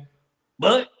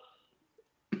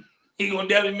gonna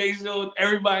definitely make sure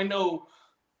everybody know,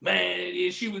 man, yeah,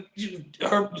 she was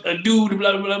her a dude,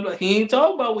 blah blah blah blah. He ain't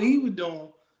talking about what he was doing.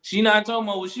 She not talking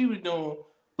about what she was doing,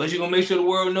 but she gonna make sure the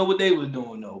world know what they was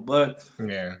doing though. But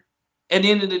Yeah. at the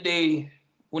end of the day,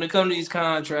 when it comes to these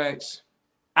contracts,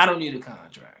 I don't need a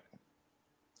contract.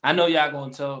 I know y'all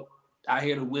gonna talk. I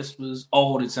hear the whispers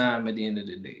all the time at the end of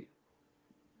the day.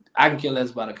 I can care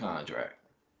less about a contract.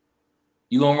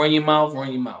 You gonna run your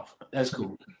mouth. That's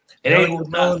cool. It Know ain't your gonna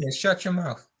stop. role and shut your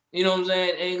mouth. You know what I'm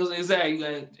saying? It ain't gonna exactly.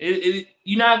 Like,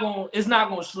 you're not gonna. It's not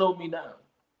gonna slow me down. Like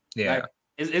Yeah.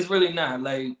 it's really not.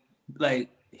 Like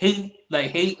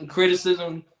hate and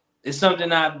criticism is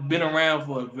something I've been around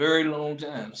for a very long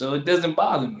time. So it doesn't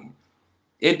bother me.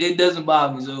 It doesn't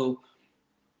bother me. So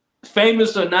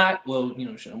famous or not, well,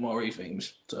 I'm already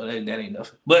famous, so that ain't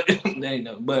nothing. But that ain't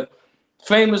nothing. But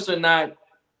famous or not,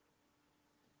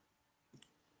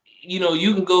 you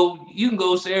can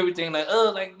go say everything like,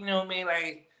 oh, like what I mean,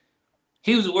 like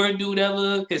he was the worst dude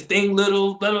ever, his thing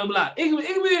little, blah blah blah. It can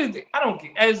be anything. I don't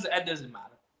care. It doesn't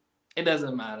matter. It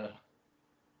doesn't matter.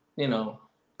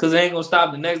 Because it ain't gonna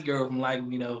stop the next girl from like,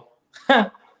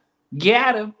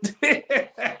 got him.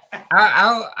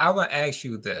 I will ask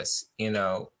you this. You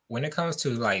know, when it comes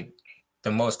to like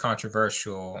the most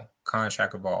controversial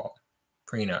contract of all,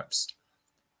 prenups.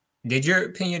 Did your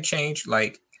opinion change?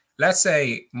 Like, let's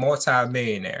say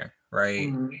multi-millionaire, right?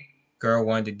 Mhm. Girl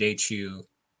wanted to date you.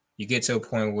 You get to a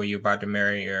point where you're about to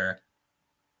marry her.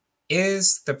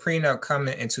 Is the prenup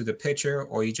coming into the picture,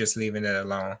 or you just leaving it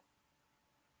alone?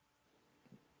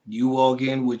 You walk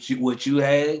in with what you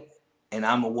had, and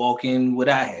I'ma walk in what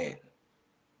I had.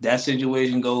 That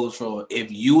situation goes from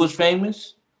if you was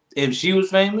famous, if she was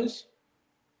famous.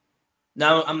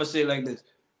 Now I'm gonna say it like this: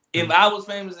 if Mhm. I was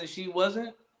famous and she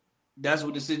wasn't, that's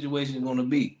what the situation is gonna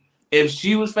be. If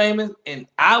she was famous and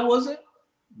I wasn't,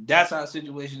 that's how the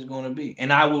situation is gonna be,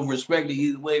 and I will respect it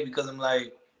either way because I'm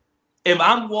like, if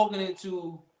I'm walking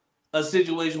into a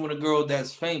situation with a girl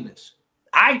that's famous,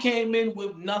 I came in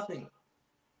with nothing,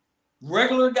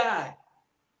 regular guy.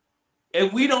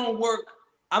 If we don't work,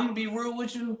 I'm gonna be real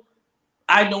with you.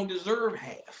 I don't deserve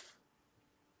half.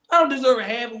 I don't deserve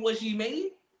half of what she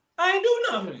made. I ain't do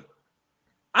nothing.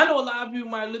 I know a lot of people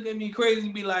might look at me crazy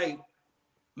and be like,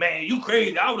 "Man, you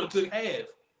crazy? I would have took half."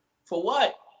 For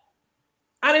what?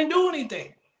 I didn't do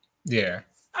anything. Yeah.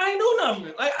 I ain't do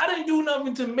nothing. Like I didn't do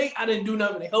nothing to make. I didn't do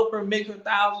nothing to help her make her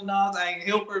 $1,000. I didn't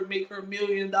help her make her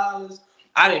 $1,000,000.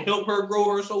 I didn't help her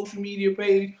grow her social media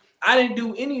page. I didn't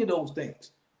do any of those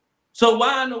things. So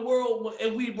why in the world,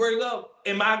 if we break up,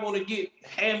 am I going to get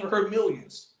half of her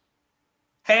millions?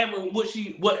 Half of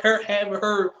half of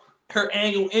her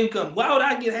annual income? Why would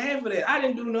I get half of that? I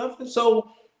didn't do nothing.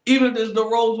 So even if there's the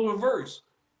roles in reverse,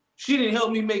 she didn't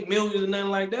help me make millions and nothing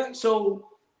like that. So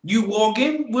you walk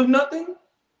in with nothing,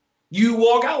 you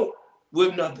walk out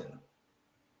with nothing.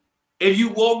 If you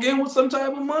walk in with some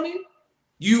type of money,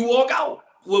 you walk out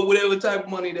with whatever type of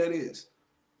money that is.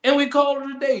 And we call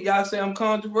it a day. Y'all say I'm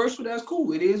controversial. That's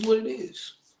cool. It is what it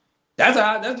is. That's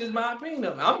just my opinion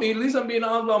of it. I mean, at least I'm being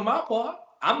honest about my part.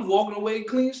 I'm walking away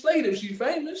clean slate if she's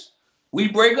famous. We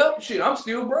break up, shit, I'm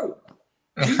still broke.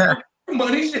 She's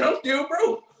money, shit, I'm still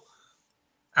broke.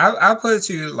 I'll put it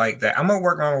to you like that. I'm gonna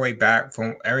work my way back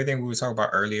from everything we were talking about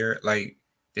earlier. Like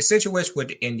the situation with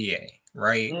the NDA,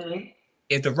 right? Mm-hmm.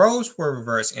 If the roles were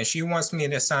reversed and she wants me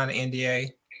to sign an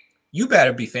NDA, you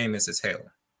better be famous as hell,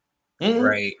 Mm-hmm.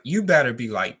 right? You better be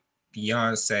like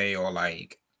Beyonce or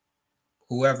like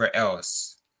whoever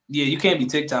else. Yeah, you can't be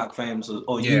TikTok famous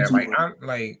or Yeah, like YouTuber. I'm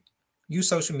like you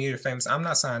social media famous. I'm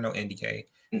not signing no NDA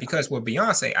because with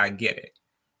Beyonce, I get it.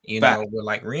 You know, Fact. with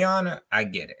like Rihanna, I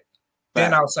get it.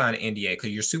 Then Fact. I'll sign an NDA because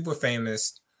you're super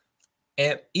famous.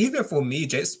 And even for me,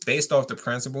 just based off the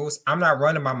principles, I'm not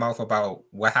running my mouth about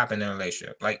what happened in a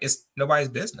relationship. Like it's nobody's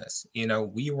business. You know,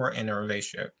 we were in a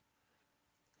relationship.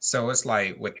 So it's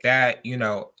like with that, you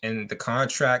know, in the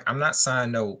contract, I'm not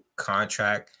signing no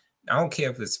contract. I don't care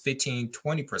if it's 15,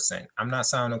 20%. I'm not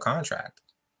signing a contract.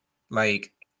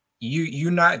 Like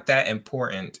you're not that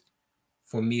important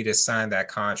for me to sign that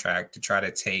contract to try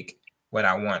to take what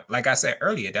I want. Like I said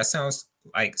earlier, that sounds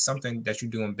like something that you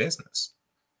do in business.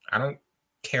 I don't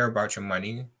care about your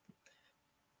money.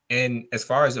 And as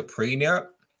far as a prenup,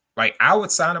 like I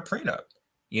would sign a prenup.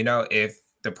 You know, if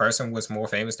the person was more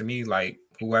famous to me, like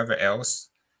whoever else,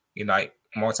 you know, like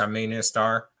multi-millionaire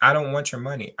star, I don't want your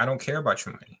money. I don't care about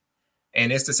your money.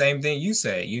 And it's the same thing you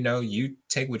say. You know, you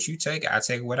take what you take, I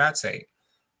take what I take.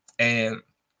 And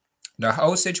the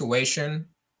whole situation,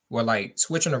 we're like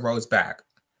switching the roads back.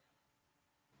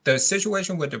 The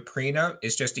situation with the prenup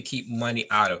is just to keep money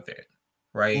out of it,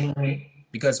 right? Mm-hmm.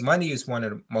 Because money is one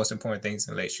of the most important things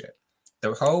in a relationship.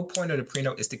 The whole point of the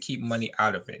prenup is to keep money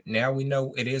out of it. Now we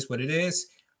know it is what it is.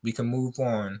 We can move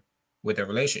on with the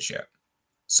relationship.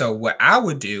 So what I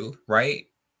would do, right?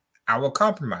 I will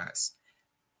compromise.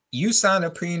 You sign a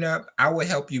prenup, I will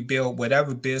help you build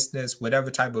whatever business,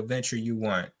 whatever type of venture you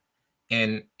want.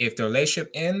 And if the relationship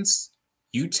ends,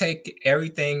 you take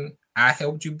everything I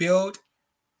helped you build,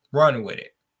 run with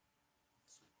it.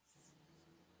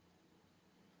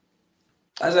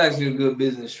 That's actually a good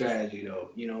business strategy,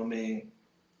 though. You know what I mean?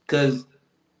 Because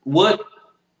what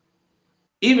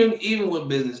even with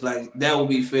business, like that would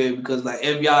be fair because like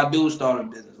if y'all do start a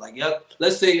business, like yeah,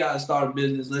 let's say y'all start a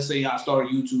business, let's say y'all start a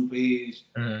YouTube page,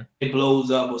 Mm-hmm. it blows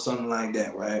up or something like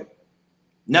that, right?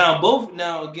 Now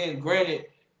again, granted,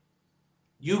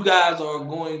 you guys are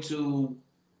going to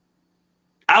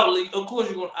outly, of course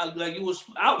you're gonna like you was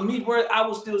out me, bro. I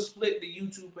would still split the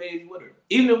YouTube page with her,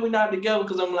 even if we're not together,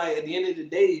 because I'm like at the end of the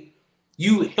day,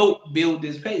 you helped build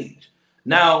this page.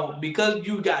 Now, because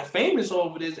you got famous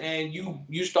over this and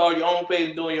you started your own page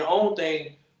and doing your own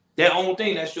thing,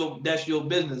 that's your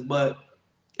business. But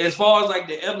as far as like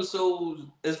the episodes,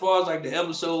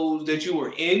 that you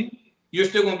were in, you're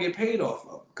still gonna get paid off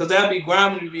of. Cause that'd be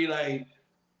grounded to be like,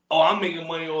 oh, I'm making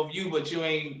money off you, but you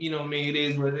ain't, you know what I mean? It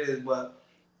is what it is. But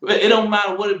it don't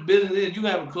matter what a business is. You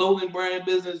have a clothing brand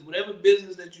business, whatever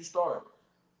business that you start.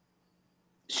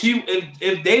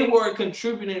 If they were a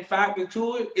contributing factor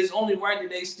to it, it's only right that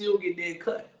they still get their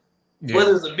cut. Yeah.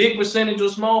 Whether it's a big percentage or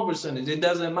small percentage, it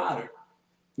doesn't matter.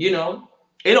 You know,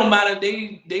 it don't matter if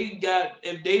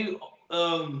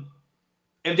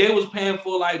if they was paying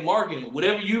for like marketing,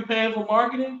 whatever you paying for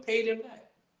marketing, pay them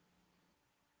that.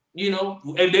 You know,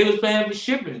 if they was paying for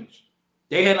shipping,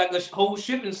 they had like a whole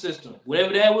shipping system.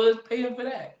 Whatever that was, pay them for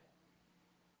that.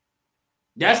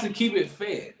 That's to keep it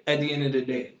fair at the end of the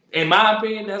day. In my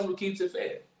opinion, that's what keeps it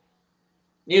fair.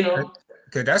 You know?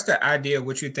 Because that's the idea of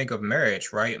what you think of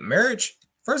marriage, right? Marriage,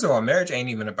 first of all, marriage ain't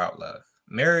even about love.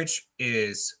 Marriage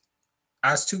is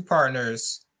us two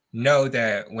partners know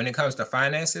that when it comes to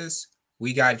finances,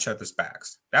 we got each other's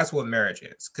backs. That's what marriage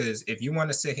is. Because if you want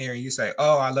to sit here and you say,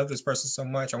 oh, I love this person so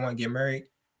much, I want to get married,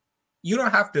 you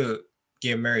don't have to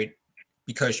get married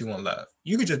because you want love.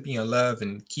 You could just be in love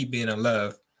and keep being in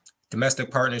love,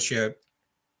 domestic partnership,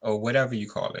 or whatever you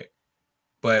call it.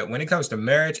 But when it comes to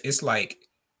marriage, it's like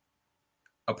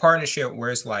a partnership where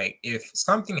it's like, if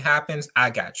something happens, I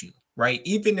got you, right?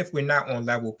 Even if we're not on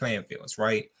level playing fields,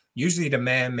 right? Usually the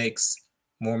man makes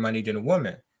more money than the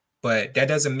woman, but that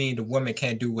doesn't mean the woman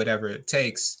can't do whatever it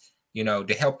takes, you know,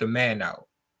 to help the man out,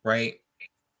 right?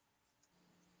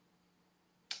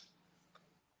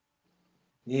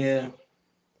 Yeah.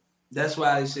 That's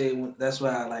why I say, that's why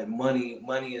I like money.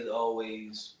 Money is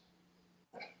always,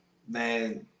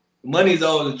 man, money is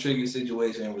always a tricky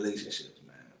situation in relationships,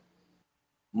 man.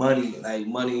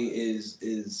 Money is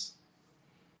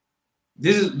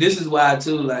this is why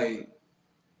too, like,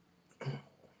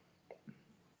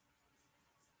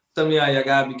 some of y'all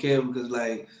gotta be careful because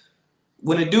like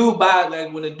when a dude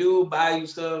buy you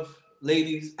stuff,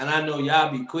 ladies, and I know y'all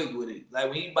be quick with it. Like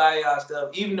when he buy y'all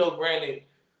stuff, even though granted,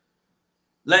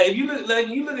 like if you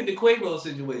look at the Quavo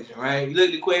situation, right? You look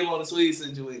at the Quavo and the Sweet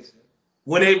situation.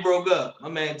 When they broke up, my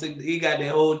man took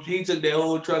that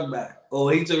whole truck back.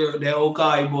 Or he took that whole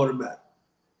car, he bought it back.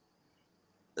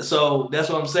 So that's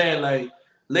what I'm saying. Like,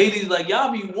 ladies, like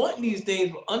y'all be wanting these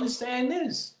things, but understand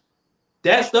this.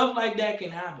 That stuff like that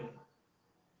can happen.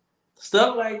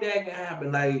 Stuff like that can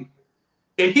happen. Like,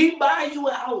 if he buy you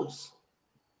a house,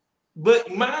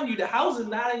 but mind you, the house is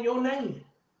not in your name.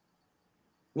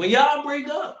 When y'all break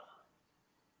up,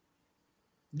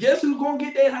 guess who's gonna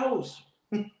get that house?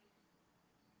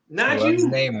 Not Well, his you.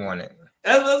 name on it.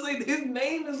 As I say, his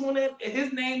name is on that.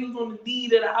 His name is on the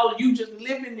deed of the house. You just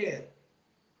living there.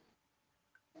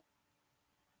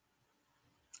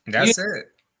 That's it.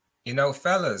 You know,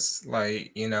 fellas,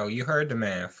 like, you know, you heard the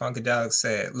man. Funkadelic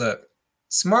said, look,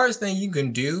 smartest thing you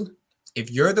can do, if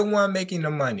you're the one making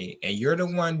the money and you're the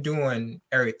one doing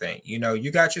everything, you know, you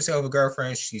got yourself a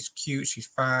girlfriend, she's cute, she's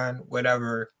fine,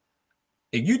 whatever.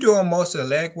 If you doing most of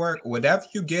the legwork, whatever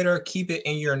you get her, keep it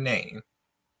in your name.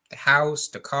 The house,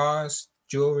 the cars,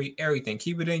 jewelry, everything,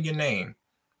 keep it in your name.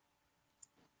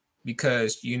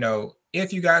 Because, you know,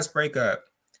 if you guys break up,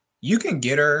 you can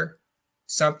get her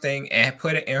something and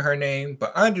put it in her name,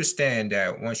 but understand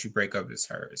that once you break up, it's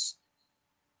hers.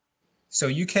 So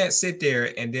you can't sit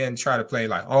there and then try to play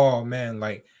like, oh man,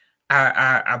 like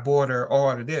I bought her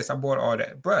all of this, I bought all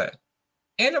that, bruh.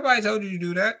 Ain't nobody told you to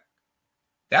do that.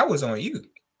 That was on you.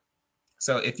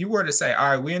 So if you were to say, all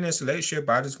right, we're in this relationship,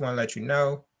 but I just want to let you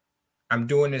know I'm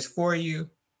doing this for you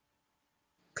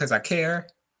because I care.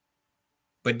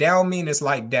 But that don't mean it's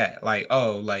like that. Like,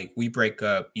 oh, like we break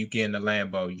up, you get in the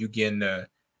Lambo, you get in the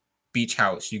beach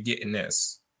house, you getting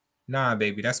this. Nah,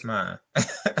 baby, that's mine.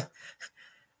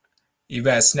 You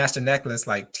better snatch the necklace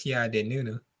like T.I. did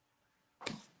Nunu.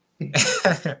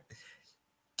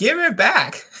 Give it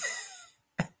back.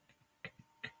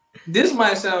 This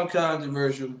might sound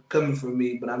controversial coming from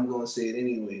me, but I'm gonna say it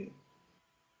anyway.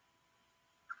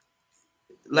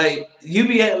 Like you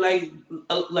be at like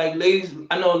ladies.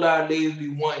 I know a lot of ladies be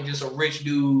wanting just a rich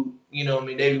dude. You know what I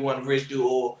mean? They be wanting a rich dude,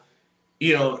 or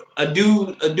you know, a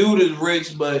dude is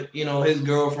rich, but you know his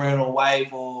girlfriend or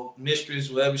wife or mistress,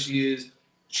 whoever she is,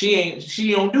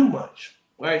 she don't do much,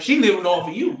 right? She living off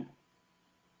of you.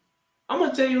 I'm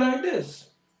gonna tell you like this: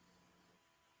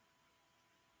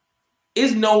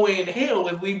 it's no way in hell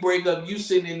if we break up, you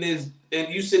sitting in this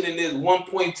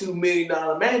 $1.2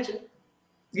 million mansion.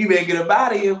 You better get up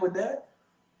out of here with that.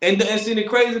 And see the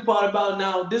crazy part about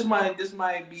now, this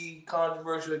might be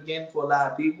controversial again for a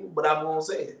lot of people, but I'm gonna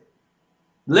say it.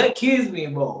 Let kids be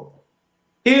involved.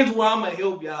 Here's where I'm gonna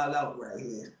help y'all out right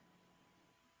here.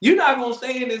 You're not gonna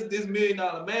stay in this $1 million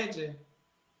mansion.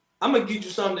 I'm gonna get you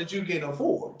something that you can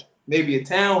afford. Maybe a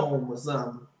townhome or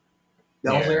something. You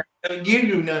know what I'm saying? I'll give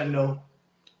you nothing though.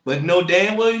 But no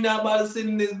damn well you're not about to sit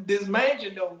in this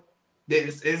mansion though.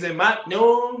 This isn't my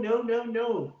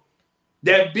no.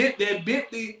 That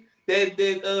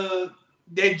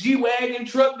G-Wagon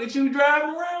truck that you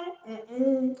driving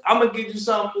around, I'm gonna get you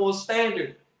something for a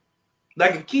standard,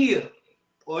 like a Kia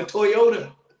or a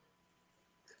Toyota.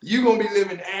 You gonna be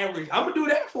living average. I'm gonna do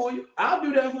that for you. I'll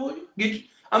do that for you.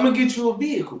 I'm gonna get you a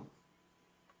vehicle,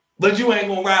 but you ain't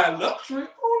gonna ride luxury.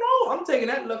 Oh no, I'm taking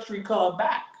that luxury car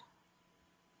back.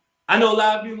 I know a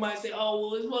lot of people might say, "Oh,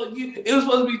 well, it was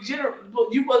supposed to be generous.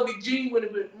 You supposed to be genuine."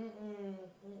 But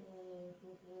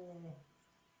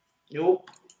nope.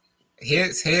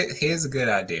 Here's a good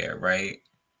idea, right?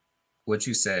 What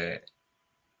you said.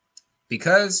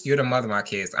 Because you're the mother of my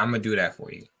kids, I'm gonna do that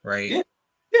for you, right?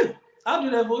 Yeah, I'll do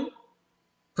that for you.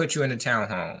 Put you in a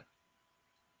townhome.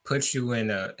 Put you in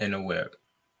a whip.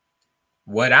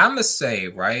 What I'm gonna say,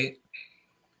 right,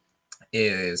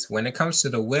 is when it comes to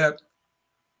the whip,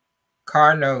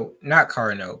 not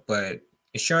car note, but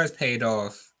insurance paid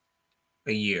off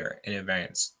a year in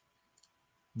advance.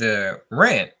 The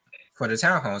rent for the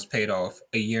townhomes paid off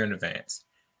a year in advance.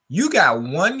 You got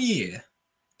 1 year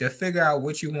to figure out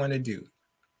what you want to do.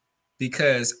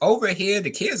 Because over here,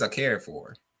 the kids are cared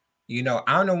for. You know,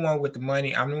 I'm the one with the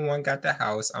money. I'm the one got the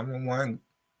house. I'm the one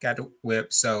got the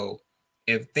whip. So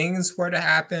if things were to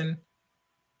happen,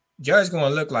 Judge going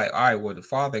to look like, all right, well, the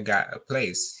father got a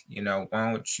place. You know,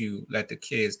 why don't you let the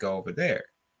kids go over there?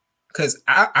 Because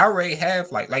I already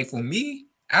have, like for me,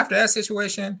 after that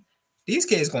situation, these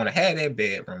kids going to have their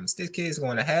bedrooms. These kids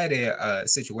going to have their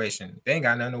situation. They ain't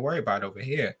got nothing to worry about over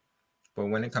here. But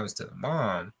when it comes to the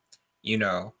mom, you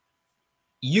know,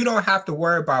 you don't have to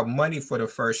worry about money for the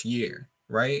first year,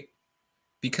 right?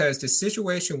 Because the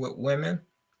situation with women,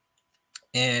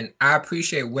 and I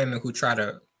appreciate women who try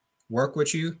to work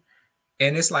with you.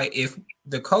 And it's like if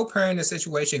the co-parenting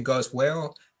situation goes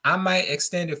well, I might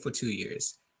extend it for 2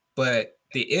 years. But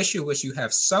the issue is you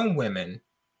have some women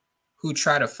who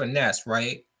try to finesse,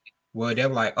 right? Well, they're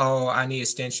like, oh, I need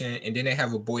extension, and then they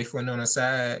have a boyfriend on the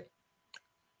side.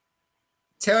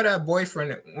 Tell that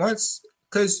boyfriend once,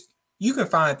 because you can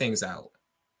find things out.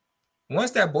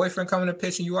 Once that boyfriend come in the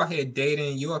picture, you out here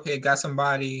dating, you up here got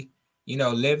somebody, you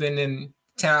know, living in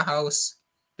townhouse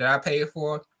that I paid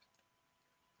for.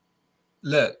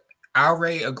 Look, I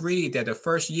already agreed that the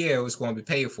first year was going to be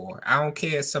paid for. I don't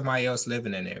care if somebody else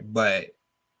living in there, but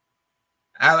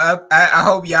I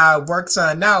hope y'all work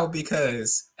something out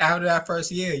because after that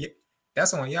first year,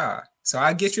 that's on y'all. So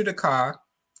I get you the car,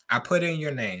 I put in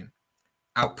your name,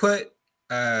 I'll put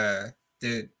the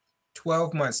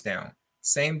 12 months down.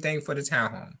 Same thing for the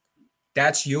townhome.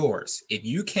 That's yours. If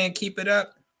you can't keep it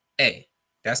up, hey,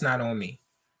 that's not on me.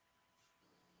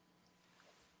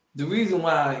 The reason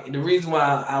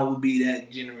why I would be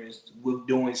that generous with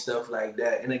doing stuff like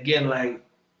that, and again, like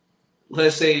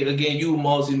let's say again, you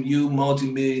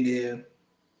multi-millionaire.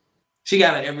 She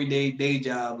got an everyday day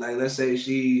job. Like let's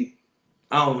say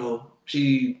I don't know,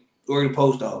 she worked at the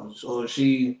post office or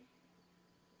she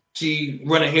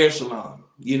run a hair salon.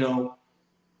 You know,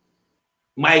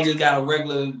 might just got a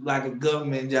regular like a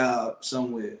government job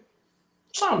somewhere.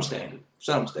 Something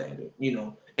standard. You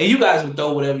know, and you guys can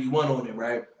throw whatever you want on it,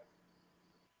 right?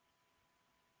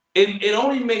 It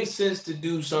only makes sense to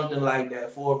do something like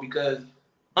that for because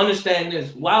understand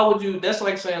this. Why would you? That's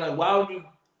like saying like why would you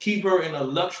keep her in a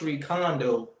luxury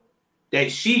condo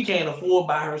that she can't afford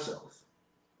by herself?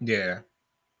 Yeah.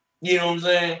 You know what I'm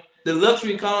saying? The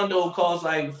luxury condo costs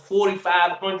like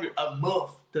 $4,500 a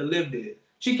month to live there.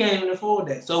 She can't even afford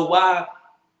that. So why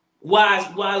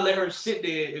let her sit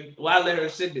there? Why let her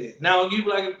sit there? Now you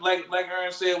like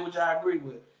Aaron said, which I agree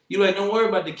with. You like don't worry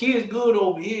about the kids good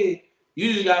over here.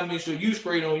 You just gotta make sure you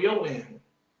straight on your end.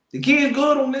 The kids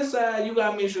good on this side. You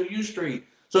gotta make sure you straight.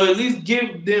 So at least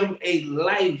give them a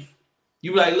life.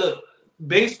 You like look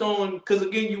based on because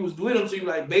again you was with them. So you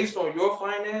like based on your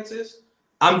finances,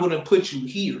 I'm gonna put you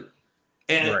here.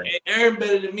 And, Right. and Aaron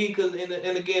better than me because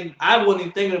and again I wasn't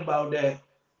even thinking about that.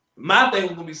 My thing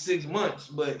was gonna be 6 months,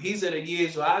 but he said a year,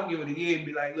 so I'll give it a year and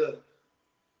be like, look,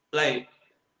 like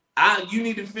you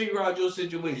need to figure out your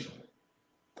situation.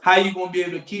 How you gonna be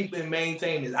able to keep and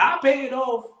maintain this? I pay it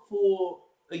off for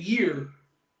a year,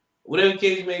 whatever the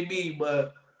case may be,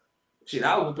 but shit,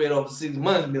 I was gonna pay it off for 6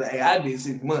 months and be like, hey, I did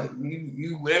 6 months.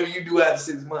 You whatever you do after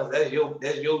 6 months, that's your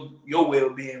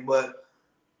well-being. But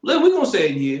look, we're gonna say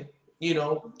a year, you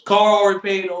know, car already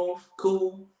paid off,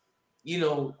 cool. You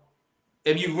know,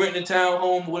 if you rent a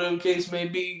townhome, whatever the case may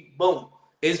be, boom,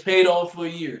 it's paid off for a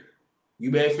year. You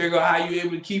better figure out how you're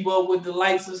able to keep up with the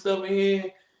lights and stuff in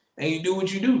here, and you do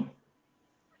what you do.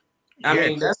 I Yeah,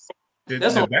 mean, that's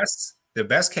That's all. The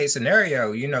best case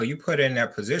scenario, you put her in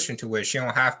that position to where she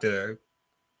don't have to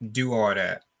do all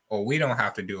that, or we don't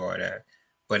have to do all that.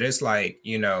 But it's like,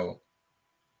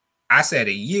 I said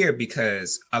a year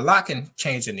because a lot can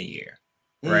change in a year,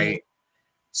 right?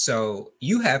 So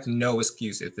you have no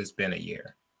excuse if it's been a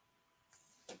year.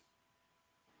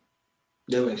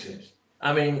 That makes sense.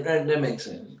 I mean, that makes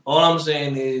sense. All I'm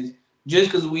saying is,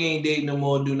 just because we ain't dating no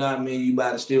more, do not mean you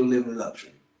about to still live in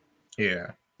luxury.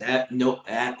 Yeah.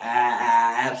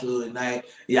 Absolutely not.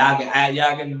 Y'all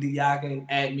can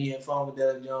add me in phone with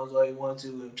Dylan Jones all you want to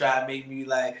and try to make me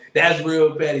like that's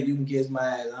real petty. You can kiss my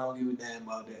ass. I don't give a damn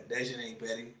about that. That shit ain't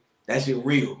petty. That shit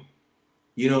real.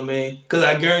 You know what I mean? Because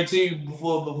I guarantee you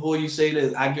before you say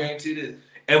this, I guarantee this.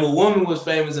 If a woman was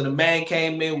famous and a man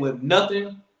came in with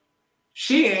nothing,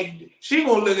 she ain't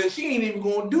even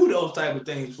gonna do those type of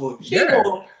things for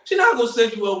you. She not gonna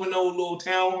set you up with no little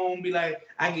townhome, be like,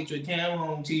 I get you a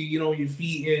townhome till you get on your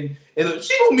feet and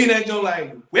she gonna be that joke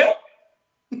like, well.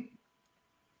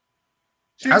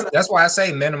 That's why I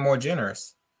say men are more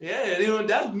generous. Yeah,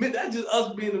 that's just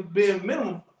us being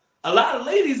minimum. A lot of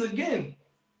ladies ain't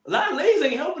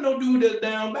helping no dude that's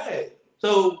down bad.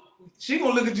 So she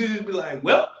gonna look at you and be like,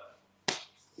 well,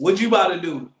 what you about to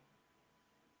do?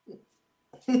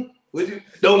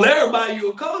 Don't let her buy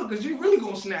you a car because you really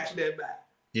gonna snatch that back.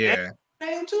 Yeah.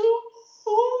 And too.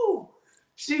 Ooh.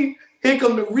 Here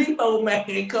come the repo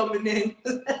man coming in.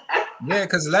 Yeah,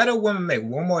 because let a woman make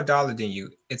one more dollar than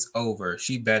you, it's over.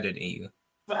 She better than you.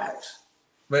 Facts.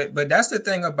 But that's the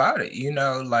thing about it,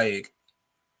 like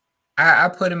I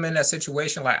put him in that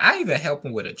situation. Like I even help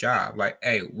him with a job. Like,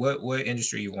 hey, what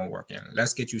industry you want to work in?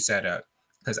 Let's get you set up.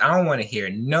 Because I don't want to hear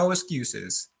no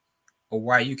excuses of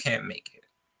why you can't make it.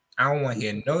 I don't want to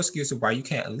hear no excuse of why you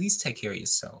can't at least take care of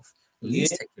yourself. At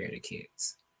least take care of the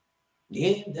kids.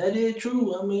 Yeah, that is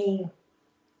true. I mean,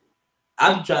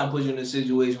 I'm trying to put you in a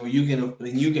situation where you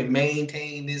can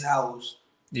maintain this house.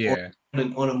 Yeah.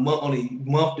 On a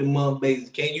month-to-month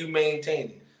basis. Can you maintain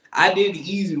it? I did the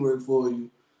easy work for you.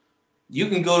 You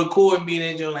can go to court and be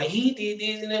in there like he did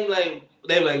this and they're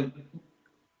like.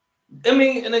 I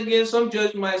mean, and again, some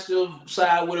judge might still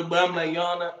side with it, but I'm like, Your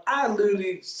Honor, I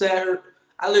literally set her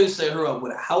up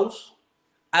with a house.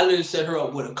 I literally set her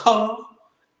up with a car.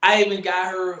 I even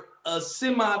got her a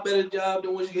semi-better job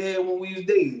than what she had when we was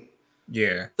dating.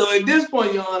 Yeah. So at this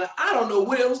point, Your Honor, I don't know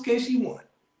what else can she want.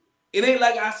 It ain't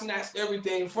like I snatched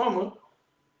everything from her.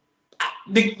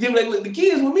 The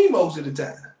kids with me most of the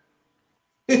time.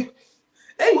 They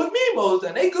with me most of the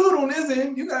time. They good on this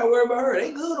end. You gotta worry about her.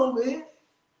 They good over here.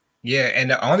 Yeah, and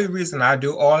the only reason I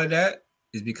do all of that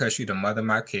is because she's the mother of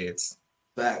my kids.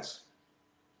 Facts.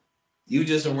 You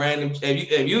just some random.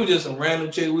 If you just some random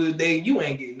chick with a date, you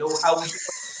ain't getting no house.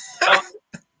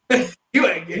 You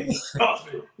ain't getting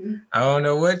nothing. I don't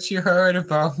know what you heard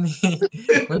about me,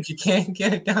 but you can't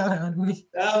get it down on me.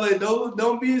 Like,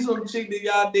 don't be some chick that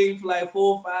y'all date for like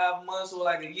 4 or 5 months or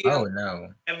like a year. Oh no.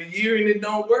 And a year and it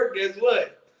don't work. Guess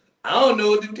what? I don't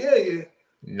know what to tell you.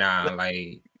 Nah,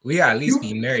 like we gotta at least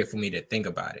be married for me to think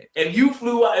about it. If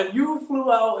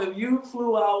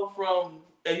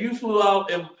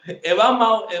I'm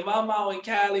out in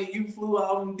Cali, you flew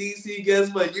out from DC,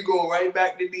 guess what? You go right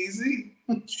back to DC.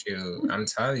 Shoot, I'm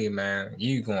telling you, man,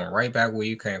 you going right back where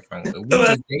you came from. We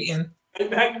just dating. Right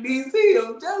back to DC,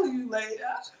 I'm telling you, like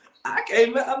I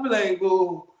came back, I'm like,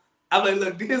 well, I'm like,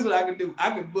 look, this is what I can do.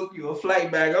 I can book you a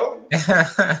flight back home.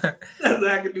 That's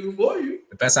what I can do for you.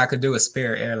 The best I could do is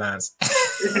Spirit Airlines.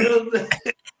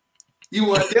 You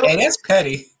want Delta? Hey, that's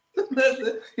petty.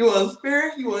 You want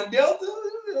Spirit? You want Delta?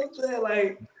 You know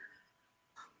what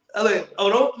I'm saying?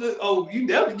 You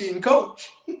definitely getting coach.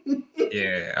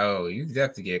 Yeah. Oh, you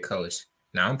definitely get coach.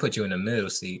 Now I'm gonna put you in the middle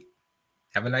seat.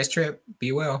 Have a nice trip.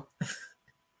 Be well.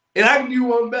 And I can do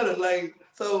one better. Like,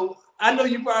 so I know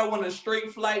you probably want a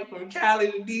straight flight from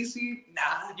Cali to DC.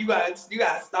 Nah, you gotta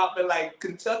stop in like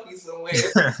Kentucky somewhere.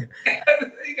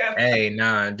 Hey,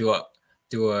 nah, do a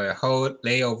whole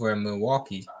layover in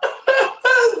Milwaukee.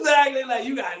 Exactly, like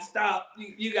you gotta stop.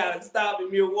 You gotta stop in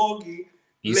Milwaukee.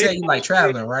 You say you like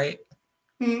traveling, right?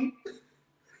 Hmm?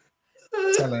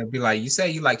 Tell her, be like, you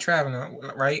say you like traveling,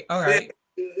 right? All right.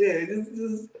 Yeah,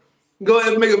 just go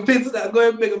ahead and make a pit stop. Go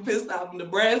ahead and make a pit stop in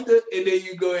Nebraska, and then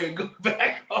you go ahead and go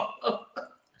back home.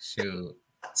 Shoot.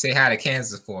 Say hi to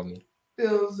Kansas for me. You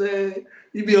know what I'm saying?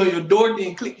 You be on your door,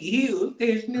 then click your heels.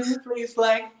 There's no place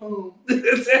like home.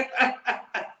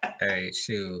 Hey,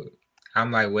 shoot.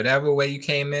 I'm like, whatever way you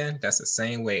came in, that's the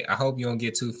same way. I hope you don't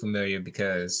get too familiar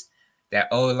because that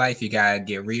old life, you gotta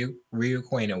get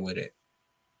reacquainted with it.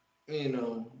 You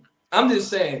know, I'm just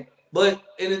saying. But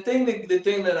and the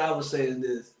thing that I would say is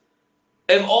this: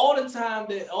 if all the time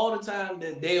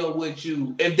that they are with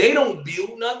you, if they don't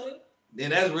build nothing,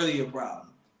 then that's really a problem.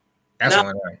 That's Now,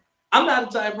 one way. I'm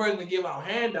not the type of person to give out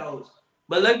handouts,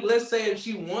 but let's say if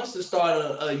she wants to start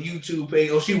a YouTube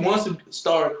page or she wants to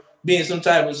start being some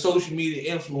type of social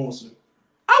media influencer,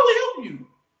 I will help you.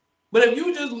 But if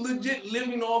you just legit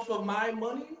living off of my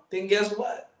money, then guess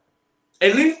what?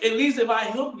 At least if I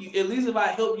help you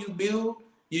build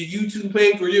your YouTube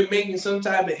page where you're making some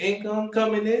type of income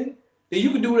coming in, then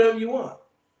you can do whatever you want.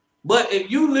 But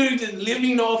if you literally just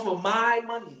living off of my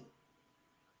money,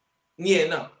 yeah,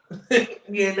 no.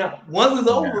 Yeah, no. Once it's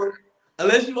over,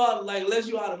 unless you are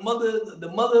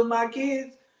the mother of my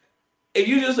kids, if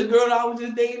you just a girl that I was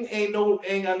just dating, ain't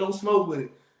got no smoke with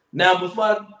it. Now before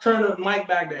I turn the mic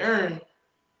back to Aaron,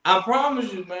 I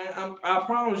promise you, man. I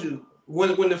promise you,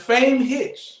 when the fame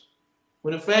hits,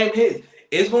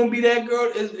 it's gonna be that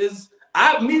girl.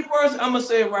 Me personally, I'm gonna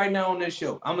say it right now on this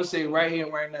show. I'm gonna say it right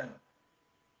here, right now.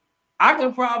 I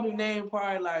can probably name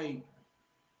like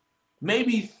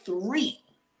maybe 3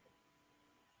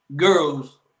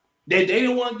 girls that they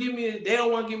don't want to give me. They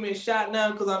don't want to give me a shot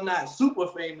now because I'm not super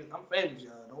famous. I'm famous,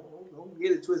 y'all. Don't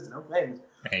get it twisted. I'm famous.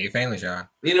 Hey, you're famous, y'all.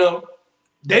 You know,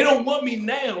 they don't want me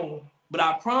now, but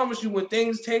I promise you, when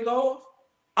things take off,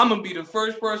 I'm gonna be the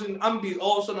first person. I'm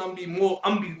gonna be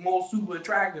more super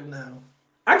attractive now.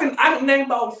 I can name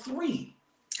about 3.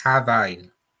 High value.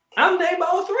 I'm name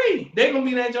about 3. They're gonna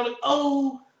be that like,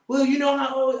 oh, well, you know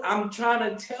how I'm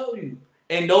trying to tell you.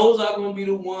 And those are gonna be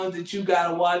the ones that you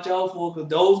gotta watch out for, because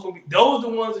those the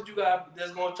ones that you got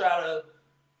that's gonna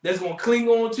cling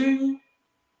on to you.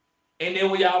 And then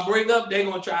when y'all break up, they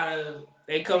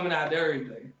coming out to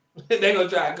everything. They gonna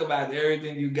try to come out to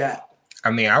everything you got.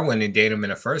 I mean, I wouldn't date them in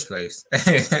the first place.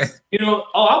 I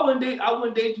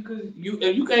wouldn't date you because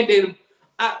if you can't date them,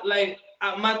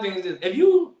 my thing is this: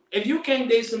 if you can't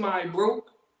date somebody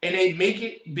broke and they make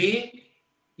it big,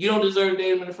 you don't deserve to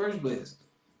date them in the first place.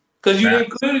 Because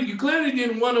you clearly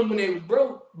didn't want them when they was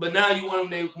broke, but now you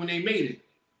want them when they made it.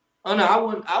 Oh no,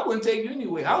 I wouldn't take you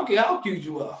anyway. I don't care how cute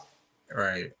you are.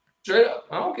 Right. Straight up,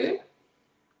 I don't care.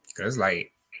 Because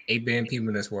like 8 billion people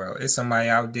in this world. It's somebody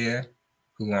out there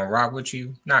who gonna rock with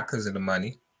you, not because of the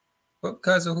money, but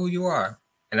because of who you are.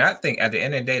 And I think at the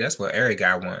end of the day, that's what every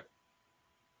guy want.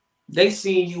 They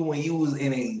seen you when you was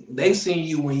in an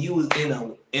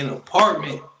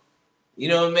apartment. You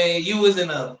know what I mean? You was in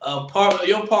a apartment.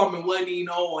 Your apartment wasn't even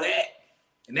all that.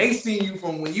 And they seen you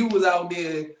from when you was out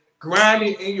there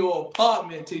grinding in your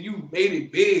apartment till you made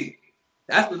it big.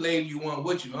 That's the lady you want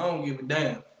with you. I don't give a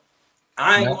damn.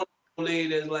 I ain't going to lady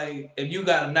that's like, if you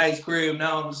got a nice crib,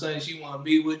 now all of a sudden she want to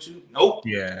be with you. Nope.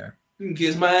 Yeah. You can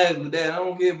kiss my ass with that. I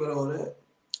don't care about all that.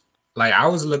 Like, I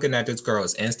was looking at this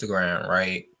girl's Instagram,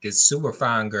 right? This super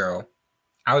fine girl.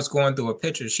 I was going through a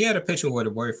picture. She had a picture with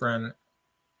a boyfriend.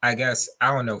 I guess,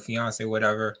 I don't know, fiance,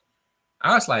 whatever.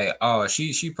 I was like, oh,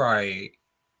 she probably,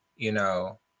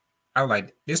 I was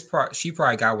like, she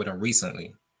probably got with him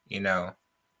recently,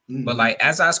 Mm-hmm. But like,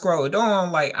 as I scrolled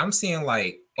on, like, I'm seeing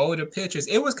like older pictures.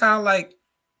 It was kind of like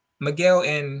Miguel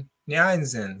and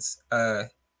Nyanzin's,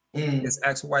 his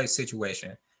ex-wife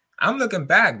situation. I'm looking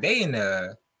back, they in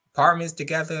the apartments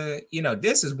together.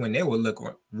 This is when they were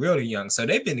looking really young. So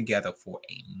they've been together for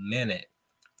a minute.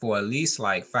 For at least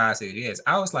like 5-6 years.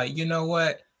 I was like, you know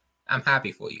what? I'm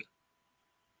happy for you.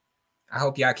 I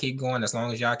hope y'all keep going as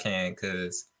long as y'all can,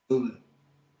 because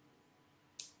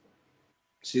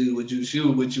she was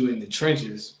with you in the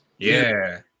trenches.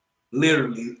 Yeah.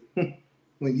 Literally.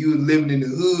 When you were living in the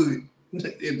hood,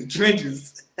 in the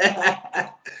trenches. I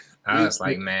was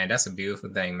like, man, that's a beautiful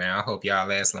thing, man. I hope y'all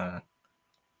last long.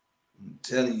 I'm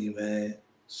telling you, man.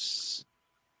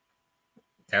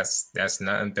 That's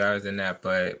nothing better than that.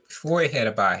 But before we head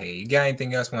about here, you got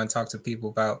anything else you want to talk to people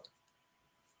about?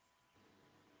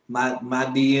 My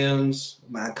DMs,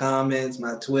 my comments,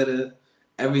 my Twitter,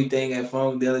 everything at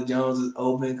Funkadelic Jones is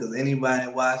open, because anybody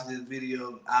that watches this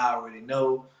video, I already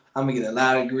know. I'm gonna get a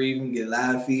lot of grief, I'm gonna get a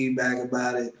lot of feedback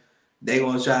about it. They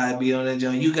gonna try to be on that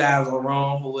joint. You guys are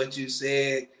wrong for what you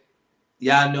said.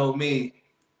 Y'all know me.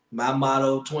 My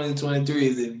motto 2023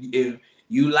 is if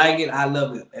you like it, I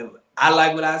love it. If I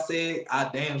like what I said, I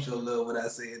damn sure love what I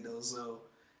said though. So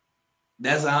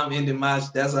that's how I'm ending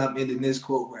this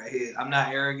quote right here. I'm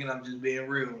not arrogant, I'm just being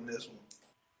real on this one.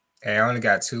 Hey, I only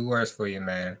got 2 words for you,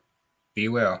 man. Be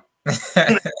well.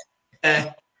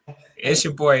 It's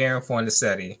your boy Aaron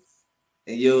Fornacetti.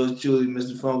 And yours truly,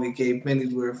 Mr. Funky K.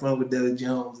 Pennyworth, Funkadelic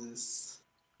Jones.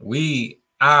 We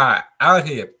are out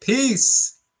here.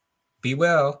 Peace. Be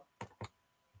well.